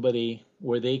contract with somebody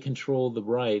where they control the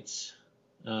rights,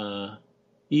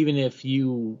 even if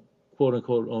you quote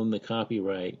unquote own the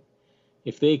copyright,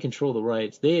 if they control the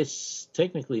rights, they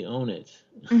technically own it.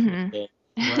 Mm-hmm. Okay?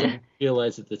 Right. Didn't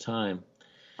realize at the time, which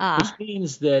Ah.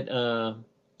 means that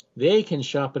they can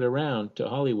shop it around to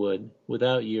Hollywood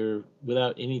without you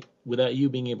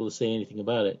being able to say anything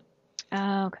about it.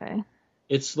 Oh, okay.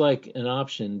 It's like an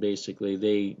option, basically.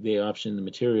 They option the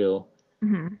material.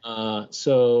 Mm-hmm.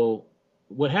 So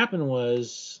what happened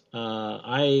was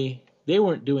they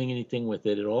weren't doing anything with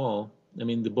it at all. I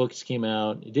mean, the books came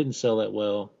out. It didn't sell that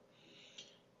well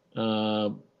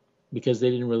because they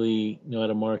didn't really know how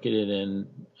to market it, and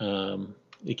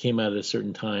it came out at a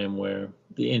certain time where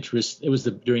the interest. It was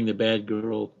during the Bad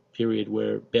Girl period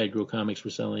where Bad Girl comics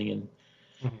were selling, and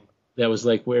Mhm. that was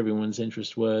like where everyone's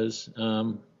interest was.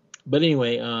 But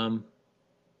anyway,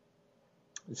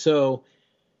 so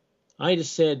I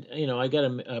just said, I got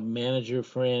a manager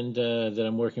friend that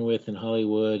I'm working with in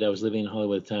Hollywood. I was living in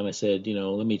Hollywood at the time. I said,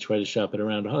 let me try to shop it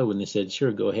around Hollywood. And they said,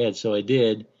 sure, go ahead. So I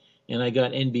did. And I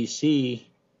got NBC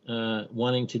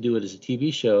wanting to do it as a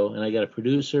TV show. And I got a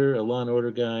producer, a Law and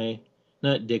Order guy,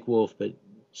 not Dick Wolf, but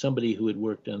somebody who had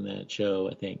worked on that show,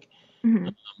 I think. Mm-hmm.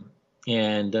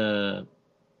 And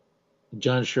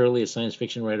John Shirley, a science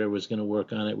fiction writer, was going to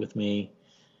work on it with me.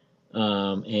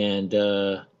 And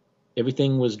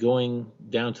everything was going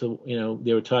down to,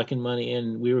 they were talking money,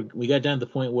 and we got down to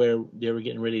the point where they were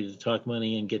getting ready to talk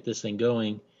money and get this thing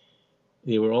going.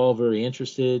 They were all very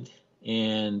interested,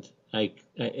 and I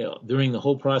during the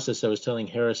whole process I was telling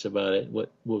Harris about it, what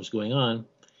was going on,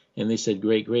 and they said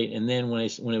great. And then when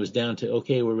it was down to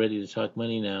okay, we're ready to talk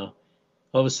money now,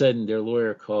 all of a sudden their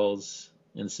lawyer calls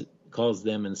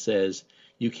them and says,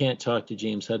 you can't talk to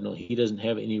James Hudnall. He doesn't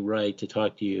have any right to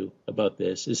talk to you about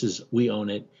this. We own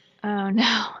it. Oh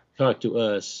no. Talk to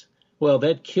us. Well,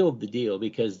 that killed the deal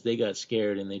because they got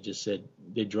scared and they just said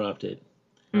they dropped it.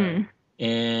 Mm.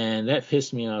 And that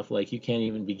pissed me off like you can't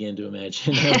even begin to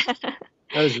imagine.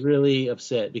 I was really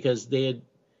upset because they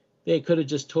could have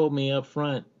just told me up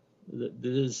front,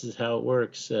 this is how it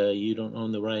works. You don't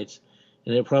own the rights.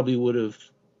 And it probably would have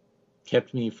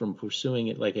kept me from pursuing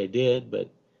it like I did, but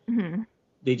Mm-hmm.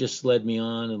 they just led me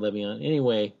on.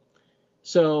 Anyway,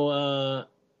 so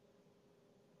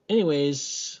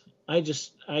anyways, I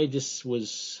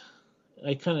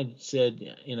kind of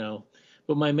said,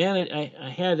 but my I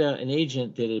had an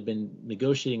agent that had been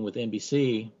negotiating with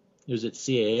NBC. He was at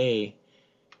CAA,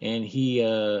 and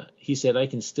he said, I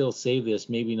can still save this,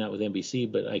 maybe not with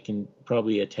NBC, but I can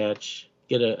probably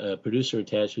get a producer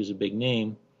attached who's a big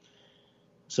name.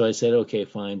 So I said, okay,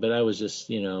 fine. But I was just,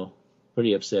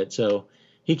 pretty upset. So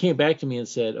he came back to me and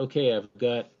said, okay, I've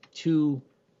got 2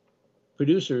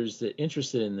 producers that are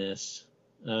interested in this.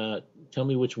 Tell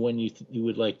me which one you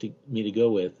would like me to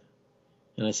go with.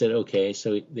 And I said, okay.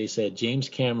 So they said James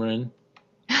Cameron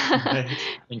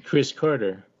and Chris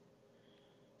Carter.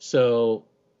 So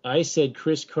I said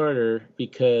Chris Carter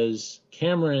because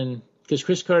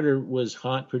Chris Carter was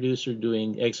hot producer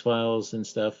doing X-Files and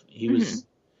stuff. He was,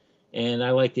 and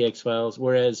I like the X-Files.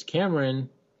 Whereas Cameron,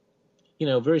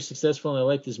 very successful, and I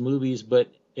liked his movies,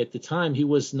 but at the time he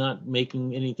was not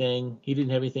making anything. He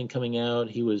didn't have anything coming out.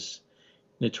 He was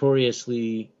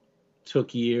notoriously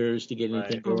took years to get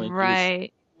anything going.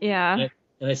 Right. Yeah.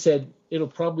 And I said, it'll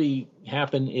probably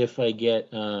happen if I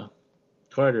get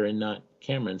Carter and not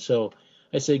Cameron. So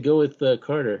I said, go with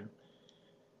Carter.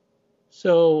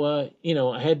 So,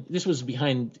 this was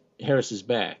behind Harris's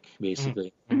back,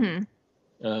 basically.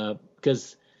 Mm-hmm.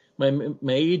 Because my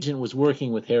agent was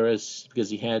working with Harris because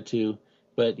he had to,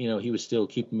 but, he was still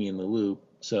keeping me in the loop.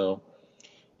 So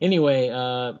anyway,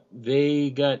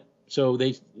 they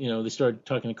started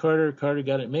talking to Carter. Carter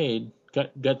got it made,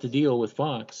 got the deal with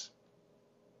Fox.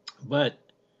 But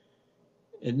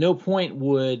at no point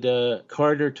would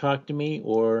Carter talk to me,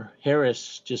 or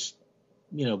Harris just,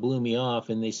 blew me off,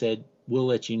 and they said, we'll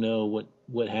let you know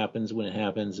what happens when it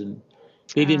happens. And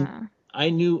they didn't.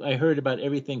 I heard about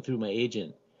everything through my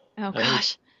agent. Oh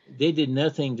gosh. They did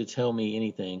nothing to tell me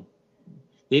anything.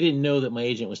 They didn't know that my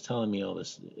agent was telling me all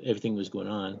this, everything was going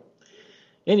on.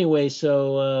 Anyway,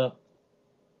 so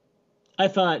I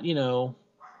thought,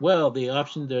 well, they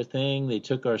optioned their thing. They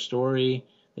took our story,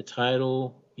 the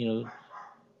title,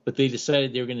 but they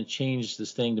decided they were going to change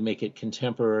this thing to make it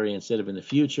contemporary instead of in the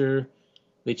future.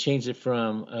 They changed it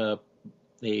from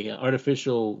a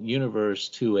artificial universe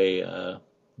to a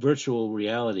virtual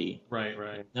reality. Right,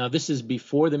 right. Now, this is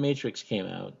before The Matrix came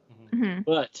out, Mm-hmm.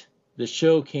 but the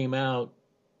show came out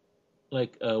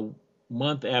like a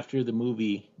month after the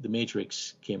movie The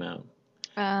Matrix came out.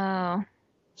 Oh,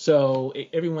 So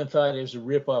everyone thought it was a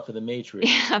rip-off of The Matrix.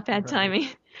 yeah, bad Right. timing.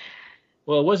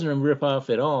 Well, it wasn't a rip-off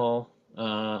at all,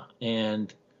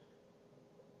 and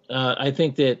I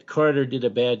think that Carter did a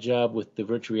bad job with the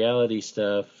virtual reality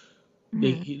stuff.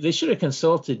 Mhm. They should have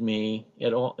consulted me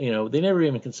at all. They never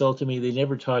even consulted me. They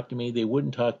never talked to me. They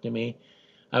wouldn't talk to me.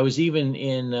 I was even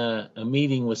in a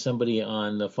meeting with somebody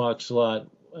on the Fox lot.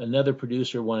 Another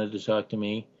producer wanted to talk to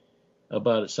me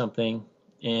about something,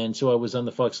 and so I was on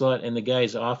the Fox lot, and the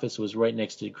guy's office was right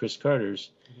next to Chris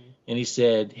Carter's. Mhm. And he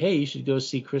said, "Hey, you should go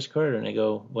see Chris Carter." And I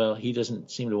go, "Well, he doesn't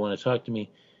seem to want to talk to me."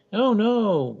 "Oh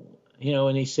no,"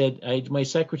 and he said, "My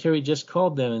secretary just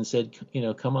called them and said,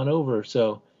 come on over.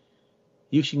 So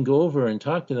you can go over and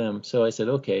talk to them." So I said,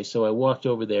 "Okay." So I walked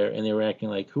over there, and they were acting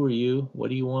like, "Who are you? What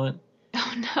do you want?"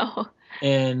 Oh no.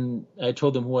 And I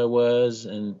told them who I was,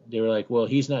 and they were like, "Well,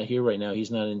 he's not here right now. He's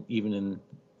not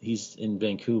he's in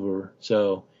Vancouver,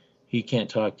 so he can't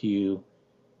talk to you."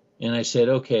 And I said,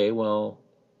 "Okay, well,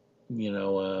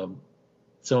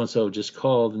 so and so just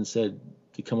called and said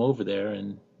to come over there,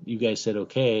 and you guys said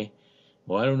okay.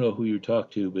 Well, I don't know who you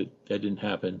talked to, but that didn't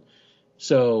happen."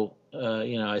 So,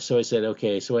 so I said,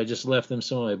 okay. So I just left them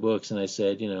some of my books, and I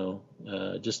said,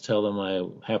 just tell them I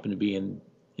happen to be in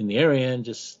the area, and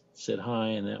just said hi,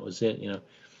 and that was it.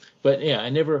 But yeah, I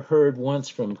never heard once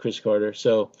from Chris Carter.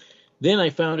 So then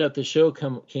I found out the show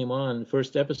came on,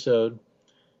 first episode.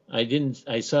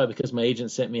 I saw it because my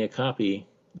agent sent me a copy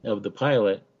of the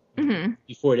pilot Mm-hmm.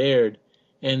 before it aired,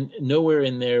 and nowhere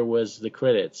in there was the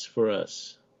credits for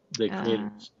us, the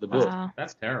creators of the book. Wow.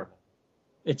 That's terrible.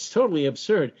 It's totally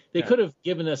absurd. They Yeah. could have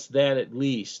given us that at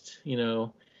least,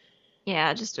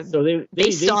 Yeah, just So they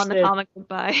based on said, the comic book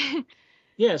by.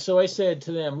 yeah. So I said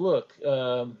to them, look,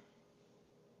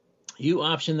 you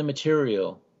option the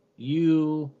material,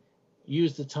 you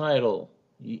use the title,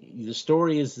 the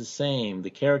story is the same. The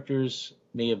characters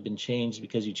may have been changed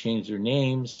because you changed their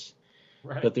names,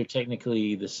 Right. but they're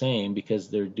technically the same because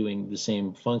they're doing the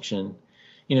same function.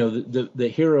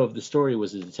 The hero of the story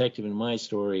was a detective in my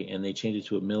story, and they changed it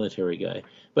to a military guy.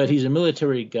 But he's a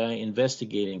military guy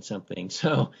investigating something,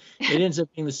 so it ends up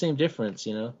being the same difference,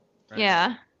 Right.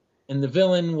 Yeah. And the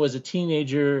villain was a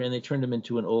teenager, and they turned him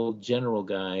into an old general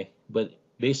guy. But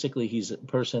basically, he's a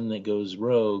person that goes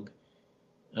rogue,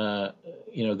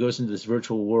 goes into this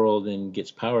virtual world and gets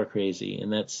power crazy,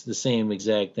 and that's the same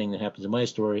exact thing that happens in my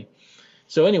story.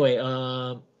 So anyway,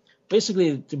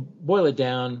 basically, to boil it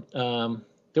down,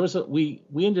 we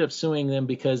ended up suing them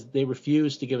because they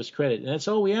refused to give us credit, and that's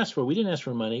all we asked for. We didn't ask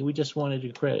for money; we just wanted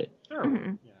a credit. Sure.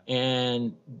 Mhm. Yeah.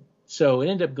 And so it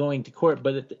ended up going to court,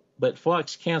 but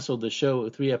Fox canceled the show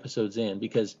 3 episodes in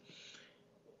because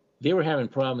they were having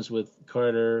problems with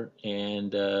Carter,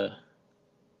 and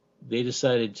they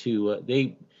decided to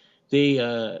they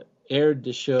aired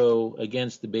the show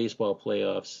against the baseball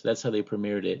playoffs. That's how they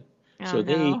premiered it. Oh, So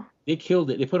no. they killed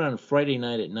it. They put it on Friday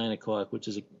night at 9 o'clock, which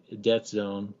is a death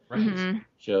zone Right. Mhm.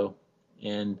 show,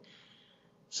 and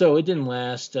so it didn't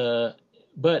last.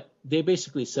 But they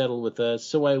basically settled with us.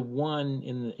 So I won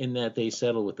in that they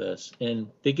settled with us, and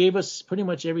they gave us pretty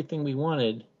much everything we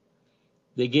wanted.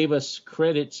 They gave us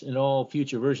credits in all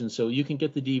future versions, so you can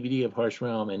get the DVD of Harsh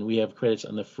Realm, and we have credits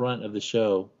on the front of the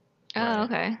show. Oh,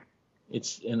 okay.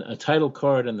 It's a title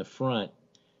card on the front,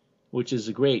 which is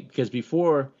great because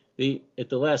before at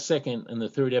the last second in the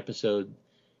 3rd episode,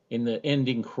 in the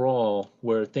ending crawl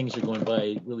where things are going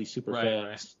by really super Right,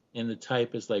 fast, and the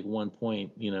type is like 1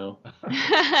 point,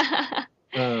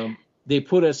 they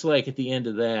put us like at the end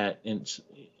of that,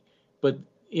 but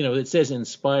it says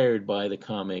inspired by the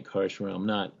comic Harsh Realm,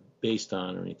 not based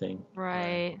on or anything,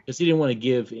 Right. because he didn't want to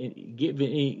give any,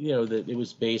 that it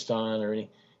was based on or any.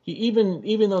 He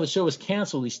even though the show was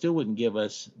canceled, he still wouldn't give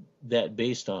us that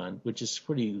based on, which is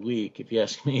pretty weak if you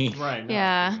ask me. Right. No.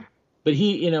 Yeah. But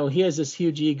he has this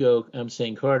huge ego. I'm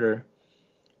saying Carter,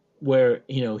 where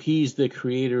he's the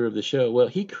creator of the show. Well,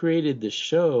 he created the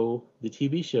show, the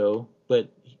TV show, but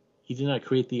he did not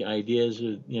create the ideas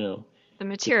or The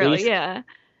material, base- yeah.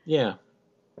 yeah.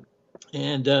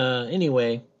 And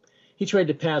anyway, he tried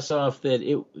to pass off that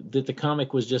the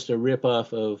comic was just a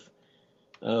ripoff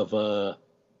of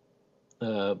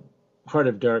Heart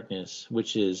of Darkness,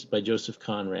 which is by Joseph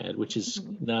Conrad, which is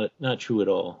not true at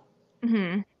all.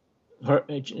 Hmm.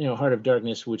 Heart of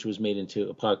Darkness, which was made into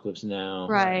Apocalypse Now.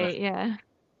 Right. Yeah.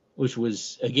 Which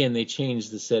was, again, they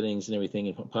changed the settings and everything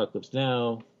in Apocalypse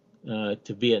Now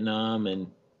to Vietnam,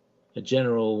 and a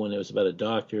general when it was about a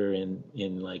doctor in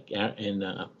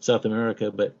South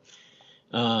America. But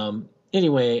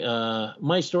anyway,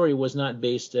 my story was not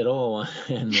based at all on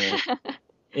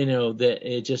that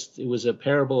it was a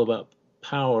parable about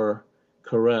power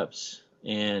corrupts,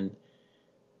 and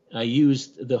I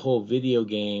used the whole video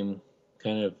game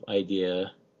kind of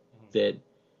idea that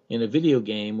in a video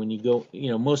game, when you go,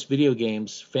 most video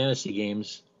games, fantasy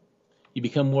games, you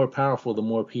become more powerful the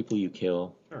more people you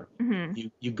kill. Sure. Mm-hmm.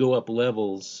 You go up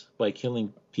levels by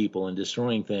killing people and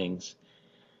destroying things.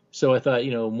 So I thought,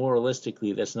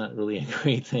 moralistically, that's not really a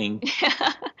great thing.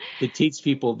 It teaches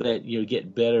people that you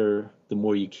get better the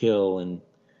more you kill, and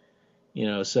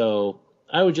so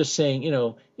I was just saying,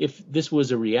 if this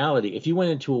was a reality, if you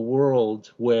went into a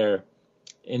world where,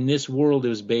 in this world, it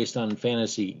was based on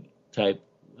fantasy type,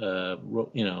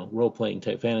 role playing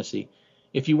type fantasy.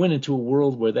 If you went into a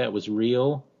world where that was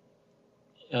real,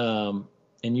 and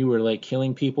you were like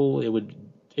killing people, it would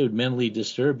mentally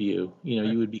disturb you.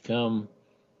 You would become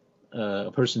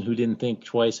a person who didn't think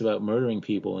twice about murdering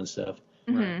people and stuff.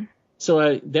 Mm-hmm.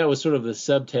 So that was sort of the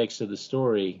subtext of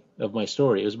my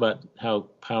story. It was about how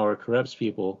power corrupts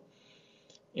people.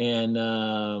 And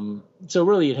so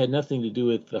really it had nothing to do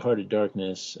with the Heart of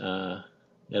Darkness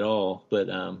at all. But,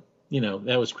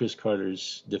 that was Chris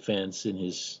Carter's defense in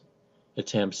his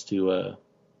attempts to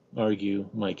argue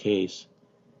my case.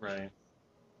 Right.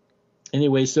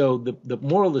 Anyway, so the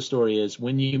moral of the story is,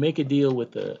 when you make a deal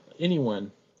with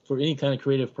anyone for any kind of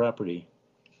creative property,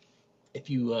 if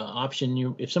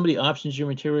somebody options your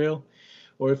material,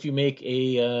 or if you make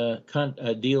a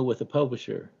deal with a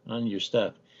publisher on your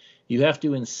stuff, you have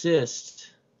to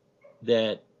insist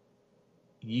that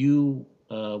you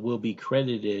will be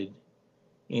credited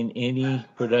in any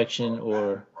production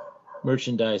or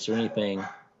merchandise or anything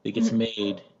that gets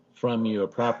made from your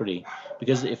property.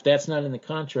 Because if that's not in the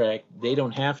contract, they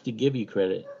don't have to give you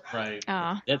credit. Right.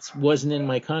 That wasn't in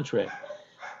my contract.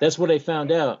 That's what I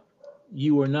found out.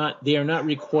 They are not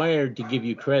required to give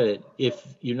you credit if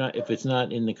it's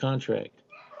not in the contract.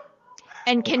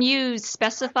 And can you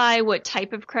specify what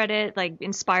type of credit, like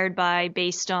inspired by,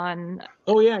 based on?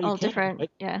 Oh yeah, you all can. different.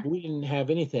 Yeah. We didn't have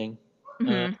anything.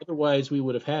 Mm-hmm. Otherwise, we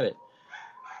would have had it.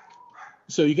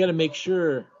 So you got to make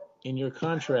sure in your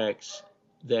contracts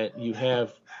that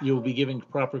you'll be giving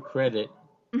proper credit.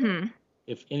 Mm-hmm.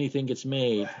 If anything gets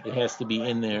made, it has to be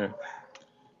in there.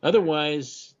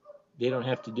 Otherwise, they don't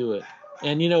have to do it.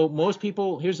 And most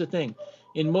people. Here's the thing.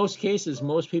 In most cases,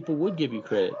 most people would give you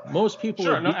credit. Most people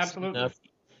Sure, are no, decent absolutely. enough.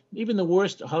 Even the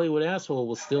worst Hollywood asshole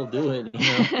will still do it.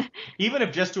 Even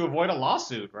if just to avoid a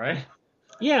lawsuit, right?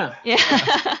 Yeah.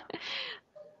 Yeah.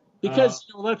 Because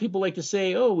a lot of people like to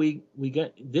say, "Oh, we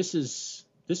got this is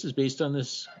based on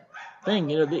this thing."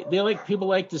 People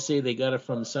like to say they got it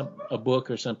from a book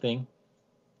or something.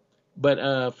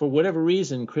 But for whatever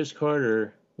reason, Chris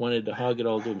Carter wanted to hog it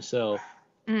all to himself.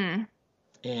 Mm.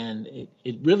 And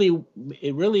it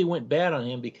really went bad on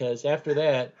him, because after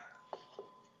that,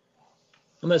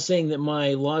 I'm not saying that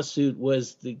my lawsuit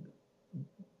was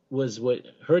what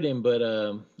hurt him, but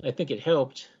I think it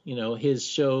helped. His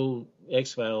show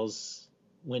X-Files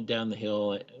went down the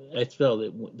hill. I felt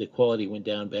that the quality went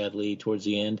down badly towards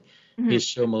the end. Mm-hmm. His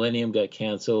show Millennium got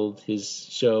canceled. His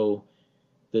show,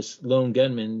 this Lone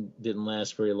Gunman, didn't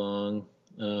last very long.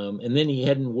 And then he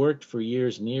hadn't worked for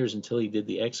years and years until he did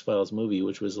the X-Files movie,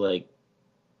 which was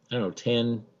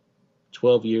 10,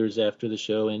 12 years after the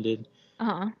show ended.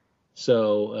 Uh-huh.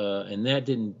 So, and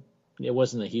it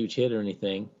wasn't a huge hit or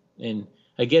anything. And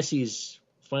I guess he's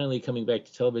finally coming back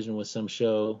to television with some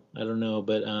show. I don't know,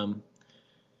 but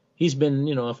he's been,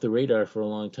 off the radar for a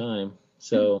long time.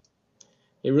 So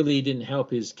it really didn't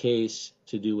help his case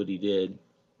to do what he did.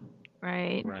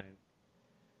 Right. Right.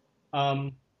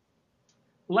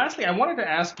 Lastly, I wanted to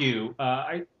ask you,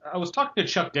 I was talking to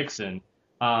Chuck Dixon,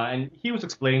 and he was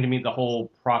explaining to me the whole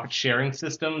profit-sharing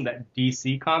system that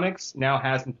DC Comics now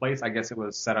has in place. I guess it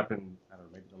was set up in, I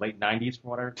don't know, maybe the late 90s,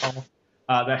 from what I recall,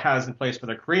 that has in place for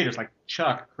their creators. Like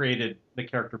Chuck created the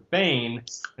character Bane,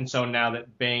 and so now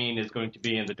that Bane is going to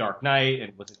be in The Dark Knight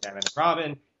and was in Batman and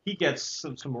Robin, he gets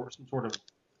some sort of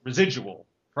residual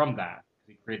from that,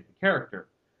 because he created the character,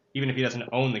 even if he doesn't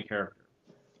own the character.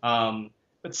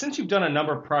 But since you've done a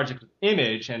number of projects with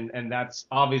Image, and that's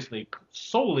obviously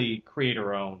solely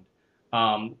creator-owned,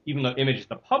 even though Image is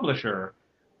the publisher,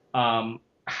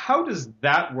 how does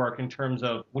that work in terms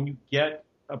of when you get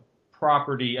a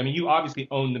property? I mean, you obviously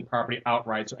own the property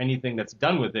outright, so anything that's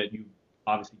done with it, you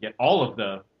obviously get all of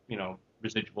the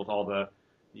residuals, all the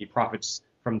profits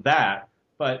from that.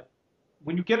 But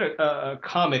when you get a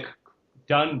comic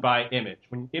done by Image,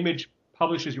 when Image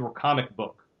publishes your comic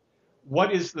book,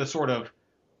 what is the sort of,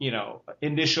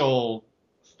 initial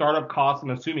startup costs? I'm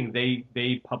assuming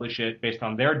they publish it based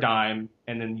on their dime,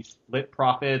 and then you split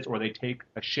profits, or they take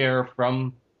a share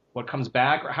from what comes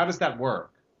back, or how does that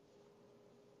work?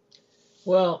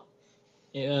 Well,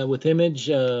 with Image,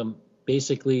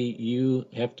 basically you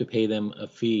have to pay them a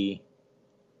fee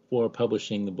for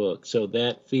publishing the book. So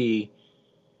that fee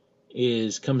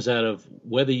comes out of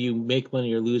whether you make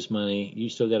money or lose money, you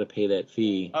still got to pay that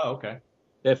fee. Oh, okay.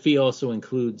 That fee also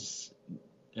includes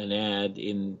an ad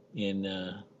in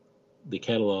the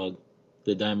catalog,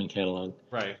 the Diamond catalog.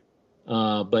 Right.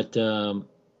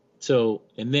 So,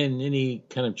 and then any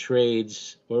kind of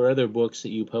trades or other books that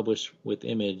you publish with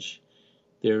Image,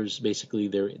 there's basically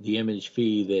the Image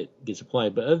fee that gets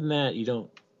applied. But other than that, you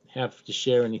don't have to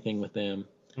share anything with them.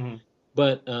 Mm-hmm.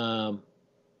 But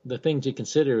the thing to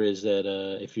consider is that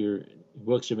if your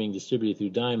books are being distributed through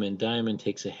Diamond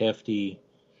takes a hefty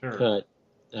cut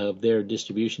of their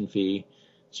distribution fee.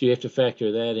 So you have to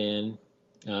factor that in.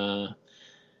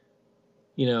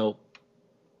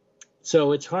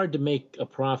 So it's hard to make a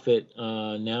profit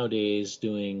nowadays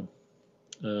doing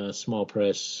small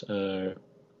press,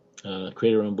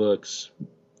 creator-owned books.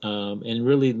 And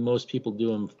really most people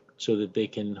do them so that they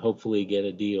can hopefully get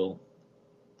a deal.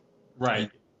 Right.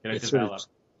 Get it developed.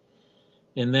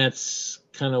 And that's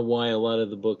kind of why a lot of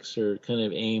the books are kind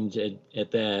of aimed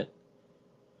at that,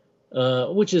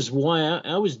 which is why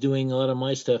I was doing a lot of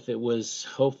my stuff. It was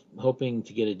hoping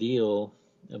to get a deal,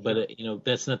 but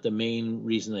that's not the main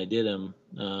reason I did them.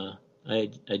 I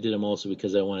did them also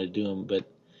because I wanted to do them, but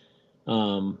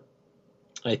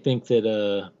I think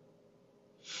that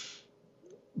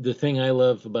the thing I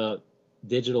love about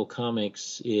digital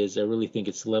comics is I really think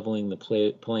it's leveling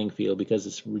the playing field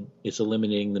because it's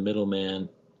eliminating the middleman.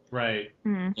 Right.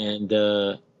 Mm-hmm.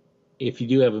 And if you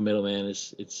do have a middleman,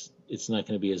 it's not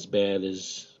going to be as bad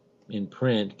as in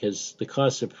print because the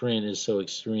cost of print is so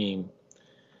extreme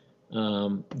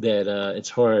that it's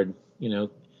hard,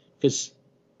 because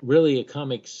really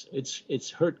it's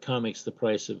hurt comics the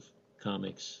price of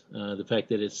comics. The fact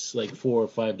that it's like $4 or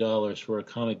 $5 for a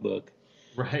comic book.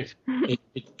 Right.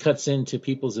 It cuts into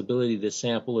people's ability to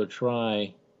sample or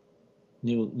try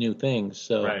new things.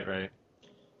 So right.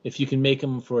 If you can make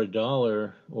them for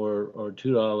 $1 or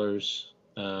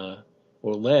 $2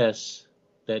 or less,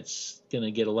 that's going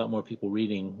to get a lot more people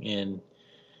reading, and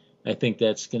I think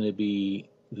that's going to be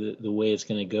the way it's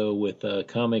going to go with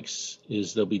comics.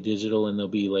 Is they'll be digital and they'll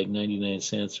be like 99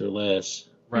 cents or less.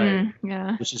 Right.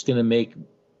 Yeah. Which is going to make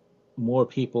more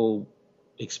people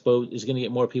is going to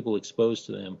get more people exposed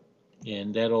to them,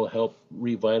 and that'll help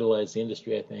revitalize the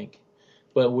industry, I think.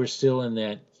 But we're still in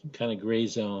that kind of gray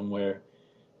zone where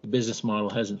the business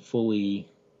model hasn't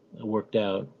fully worked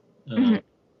out.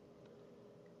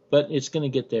 But it's going to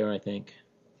get there, I think.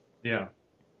 Yeah.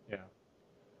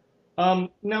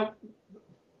 Now,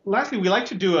 lastly, we like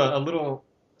to do a little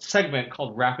segment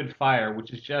called Rapid Fire,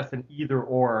 which is just an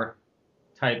either-or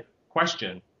type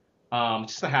question.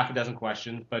 Just a half a dozen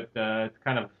questions, but to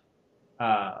kind of,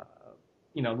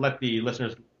 let the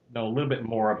listeners know a little bit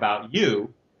more about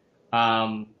you.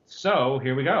 So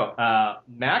here we go.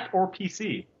 Mac or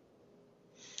PC?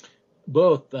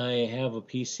 Both. I have a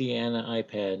PC and an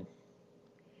iPad.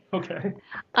 Okay.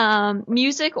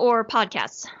 Music or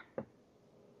podcasts?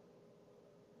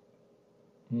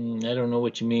 I don't know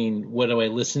what you mean. What do I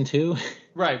listen to?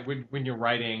 Right, when you're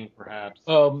writing, perhaps.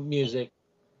 Oh, music.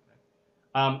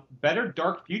 Better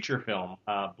dark future film,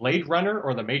 Blade Runner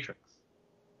or The Matrix?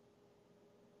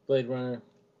 Blade Runner.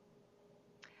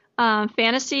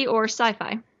 Fantasy or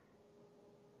sci-fi?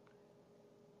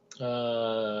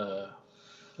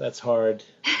 That's hard.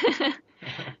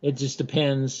 It just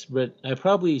depends, but I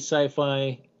probably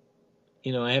sci-fi.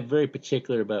 I am very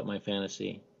particular about my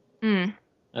fantasy.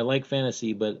 I like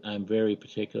fantasy, but I'm very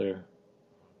particular.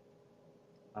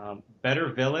 Better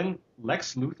villain,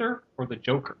 Lex Luthor or the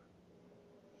Joker?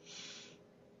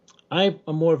 I'm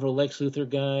more of a Lex Luthor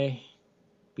guy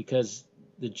because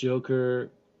the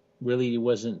Joker really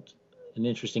wasn't an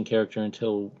interesting character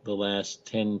until the last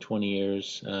 10, 20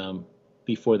 years.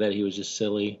 Before that, he was just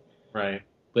silly. Right.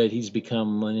 But he's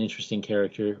become an interesting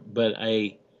character. But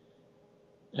I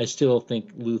still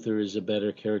think Luthor is a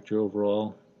better character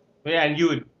overall. Yeah, and you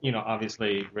had,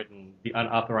 obviously written the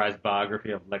unauthorized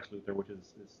biography of Lex Luthor, which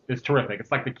is terrific.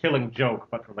 It's like The Killing Joke,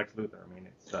 but for Lex Luthor. I mean,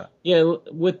 it's yeah.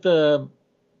 With the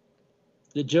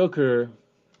Joker,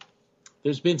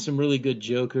 there's been some really good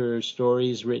Joker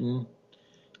stories written.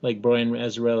 like Brian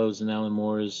Azzarello's and Alan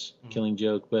Moore's Killing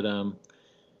Joke, but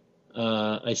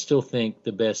I still think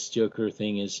the best Joker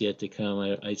thing is yet to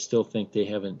come. I still think they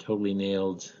haven't totally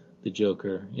nailed the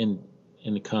Joker in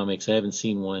the comics. I haven't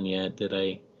seen one yet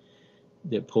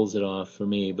that pulls it off for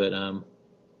me, but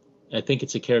I think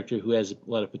it's a character who has a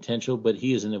lot of potential, but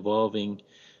he is an evolving.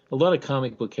 A lot of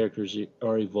comic book characters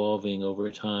are evolving over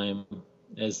time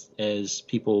as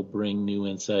people bring new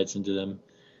insights into them.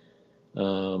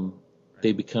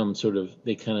 They become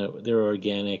they're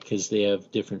organic because they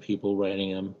have different people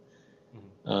writing them.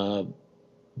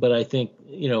 But I think,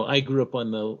 I grew up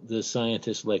on the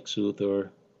scientist Lex Luthor,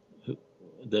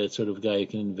 the sort of guy who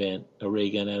can invent a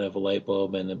ray gun out of a light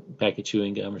bulb and a pack of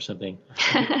chewing gum or something.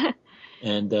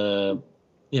 And,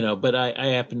 but I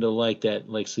happen to like that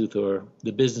Lex Luthor.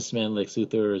 The businessman Lex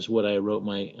Luthor is what I wrote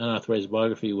my unauthorized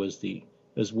biography was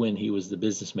when he was the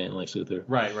businessman Lex Luthor.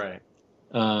 Right.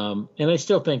 And I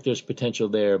still think there's potential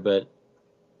there, but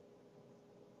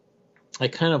I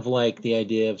kind of like the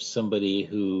idea of somebody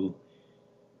who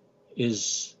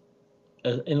is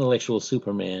an intellectual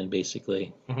Superman,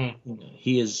 basically. Mm-hmm.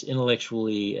 He is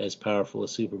intellectually as powerful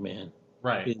as Superman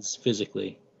is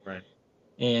physically. Right.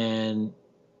 And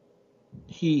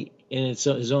it's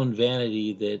his own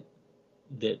vanity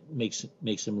that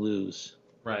makes him lose.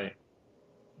 Right.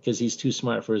 Because he's too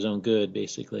smart for his own good,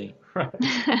 basically. Right.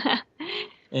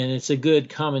 And it's a good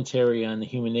commentary on the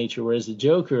human nature, whereas the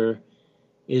Joker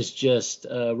is just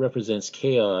represents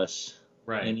chaos.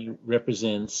 Right. And he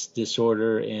represents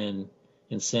disorder and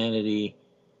insanity.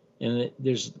 And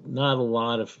there's not a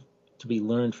lot to be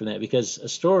learned from that, because a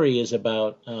story is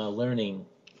about learning.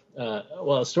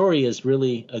 A story is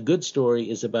really, a good story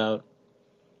is about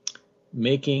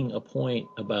making a point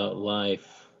about life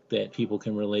that people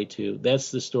can relate to.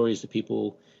 That's the stories that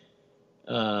people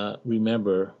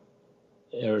remember,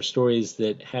 or stories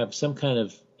that have some kind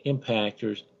of impact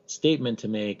or statement to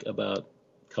make about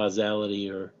causality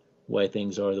or why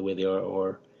things are the way they are,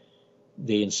 or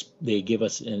they give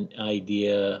us an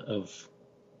idea of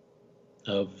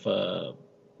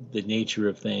the nature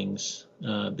of things.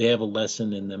 They have a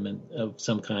lesson in them of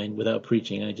some kind without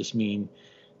preaching. I just mean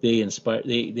they inspire.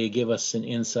 They give us an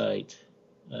insight,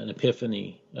 an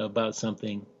epiphany about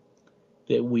something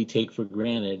that we take for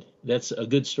granted. That's a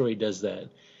good story does that.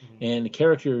 Mm-hmm. And the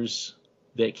characters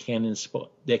that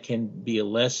can be a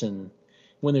lesson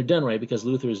when they're done right, because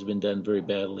Luthor has been done very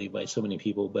badly by so many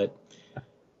people, but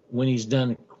when he's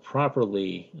done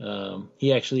properly,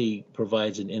 he actually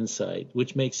provides an insight,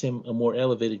 which makes him a more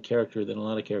elevated character than a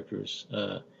lot of characters,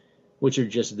 which are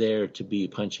just there to be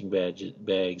punching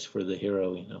bags for the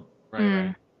hero,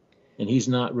 Right. And he's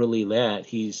not really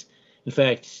that. In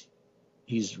fact,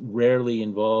 he's rarely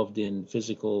involved in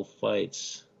physical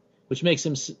fights, which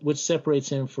separates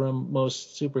him from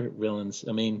most supervillains.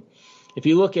 I mean, if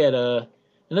you look at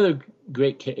another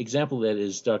great example of that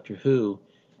is Doctor Who.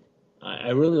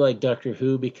 I really like Doctor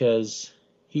Who because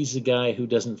he's a guy who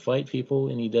doesn't fight people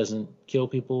and he doesn't kill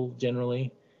people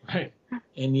generally. Right.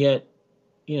 And yet,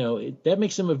 that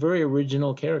makes him a very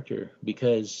original character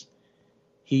because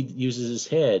he uses his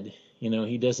head.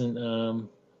 He doesn't. A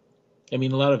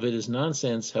lot of it is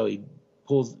nonsense how he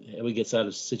gets out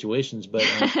of situations, but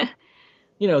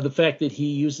the fact that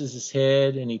he uses his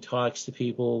head and he talks to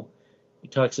people, he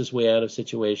talks his way out of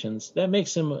situations, that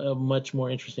makes him a much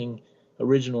more interesting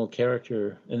original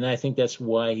character, and I think that's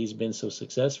why he's been so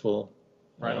successful.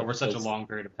 Right, over such a long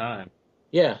period of time.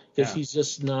 Yeah, because he's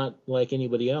just not like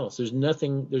anybody else. There's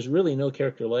really no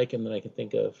character like him that I can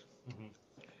think of. Mm-hmm.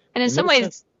 And in some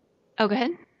ways, go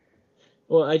ahead.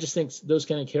 Well, I just think those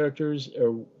kind of characters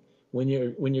are when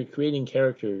you're creating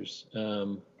characters,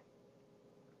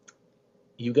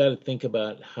 you got to think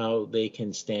about how they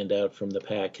can stand out from the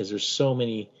pack, because there's so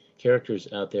many characters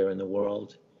out there in the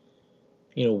world.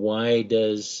 Why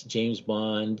does James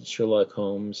Bond, Sherlock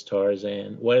Holmes,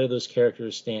 Tarzan, why do those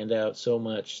characters stand out so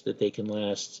much that they can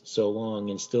last so long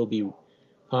and still be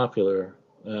popular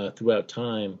throughout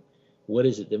time? What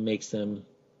is it that makes them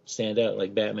stand out,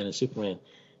 like Batman and Superman?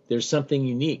 There's something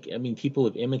unique. People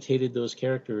have imitated those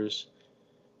characters,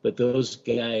 but those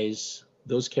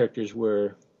characters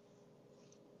were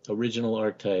original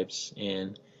archetypes,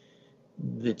 and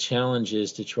the challenge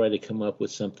is to try to come up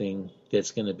with something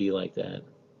that's going to be like that.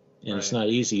 And It's not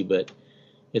easy, but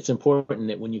it's important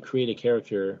that when you create a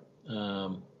character,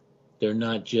 they're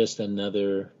not just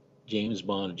another James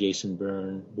Bond, Jason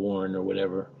Bourne, or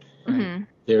whatever. Mm-hmm.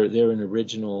 They're an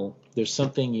original. There's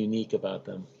something unique about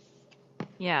them.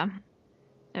 Yeah.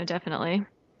 No, definitely.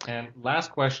 And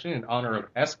last question in honor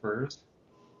of Espers.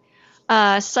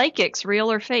 Psychics,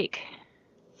 real or fake?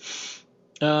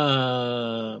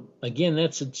 Again,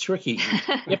 that's a tricky. You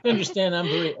have to understand I'm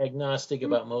very agnostic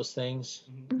about most things,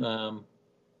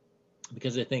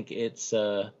 because I think it's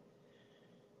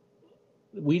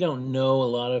we don't know a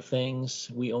lot of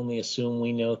things. We only assume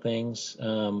we know things.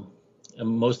 And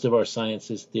most of our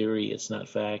science is theory. It's not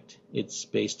fact. It's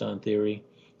based on theory.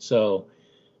 So,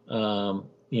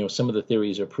 some of the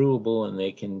theories are provable and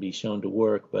they can be shown to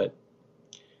work. But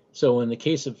so in the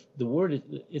case of the word,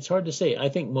 it's hard to say. I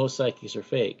think most psychics are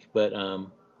fake, but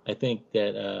I think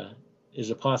that there's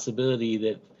a possibility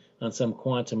that on some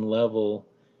quantum level,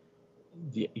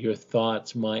 your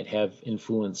thoughts might have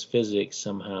influenced physics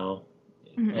somehow.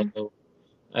 Mm-hmm. Although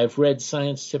I've read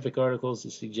scientific articles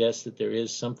that suggest that there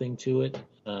is something to it,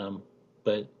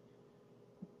 but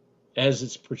as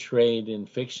it's portrayed in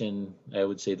fiction, I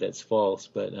would say that's false.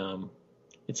 But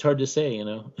it's hard to say,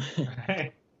 Well,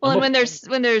 and when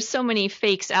there's so many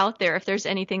fakes out there, if there's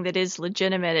anything that is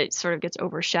legitimate, it sort of gets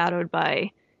overshadowed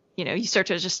by, you start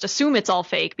to just assume it's all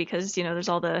fake because there's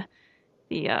all the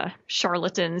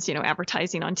charlatans,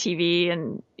 advertising on TV,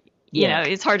 and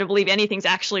it's hard to believe anything's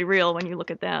actually real when you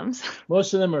look at them.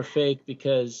 Most of them are fake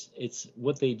because it's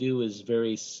what they do is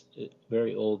very,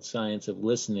 very old science of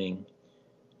listening.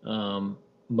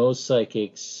 Most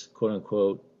psychics, quote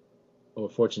unquote, or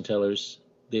fortune tellers,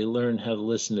 they learn how to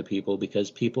listen to people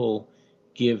because people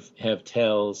have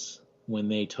tells when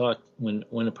they talk. When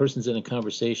a person's in a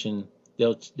conversation,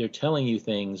 they're telling you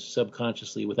things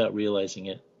subconsciously without realizing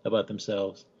it about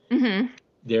themselves. Mm-hmm.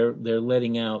 They're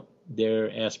letting out their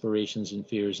aspirations and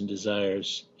fears and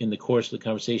desires in the course of the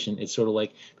conversation. It's sort of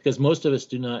like, because most of us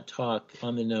do not talk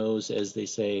on the nose, as they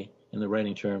say in the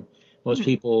writing term. Most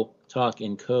people talk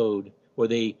in code, or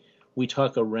we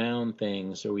talk around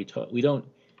things, or we're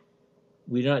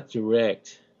not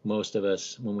direct, most of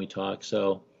us, when we talk.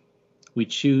 So we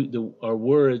choose our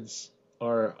words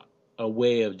are a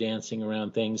way of dancing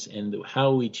around things, and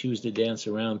how we choose to dance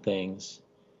around things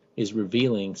is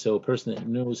revealing. So a person that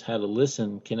knows how to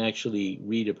listen can actually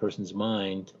read a person's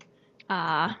mind.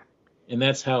 And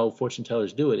that's how fortune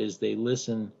tellers do it, is they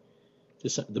listen.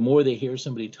 The more they hear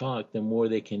somebody talk, the more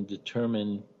they can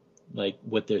determine like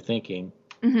what they're thinking,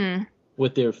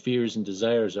 what their fears and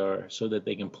desires are, so that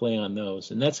they can play on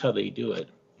those. And that's how they do it.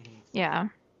 Yeah.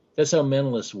 That's how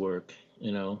mentalists work,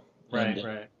 Right, and,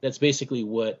 right. That's basically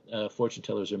what fortune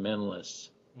tellers are, mentalists.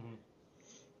 Mm-hmm.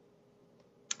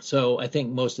 So I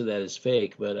think most of that is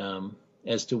fake, but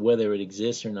as to whether it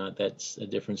exists or not, that's a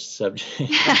different subject.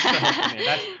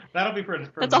 That'll be for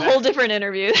that's a whole different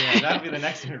interview. Yeah, that'll be the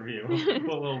next interview.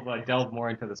 We'll delve more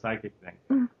into the psychic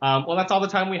thing. Well, that's all the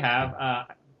time we have.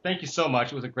 Thank you so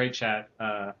much. It was a great chat,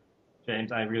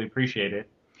 James. I really appreciate it.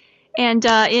 And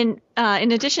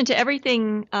in addition to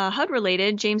everything HUD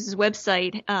related, James's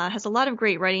website has a lot of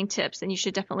great writing tips, and you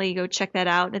should definitely go check that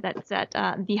out. That's at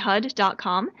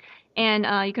thehud.com.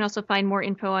 And you can also find more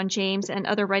info on James and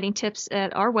other writing tips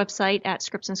at our website at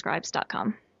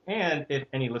scriptsandscribes.com. And if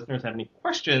any listeners have any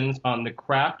questions on the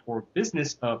craft or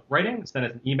business of writing, send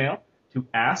us an email to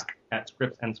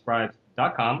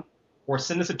ask@scriptsandscribes.com, or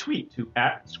send us a tweet to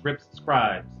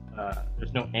 @scriptscribes.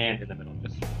 There's no and in the middle,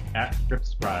 just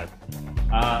 @scriptscribes.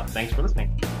 Thanks for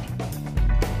listening.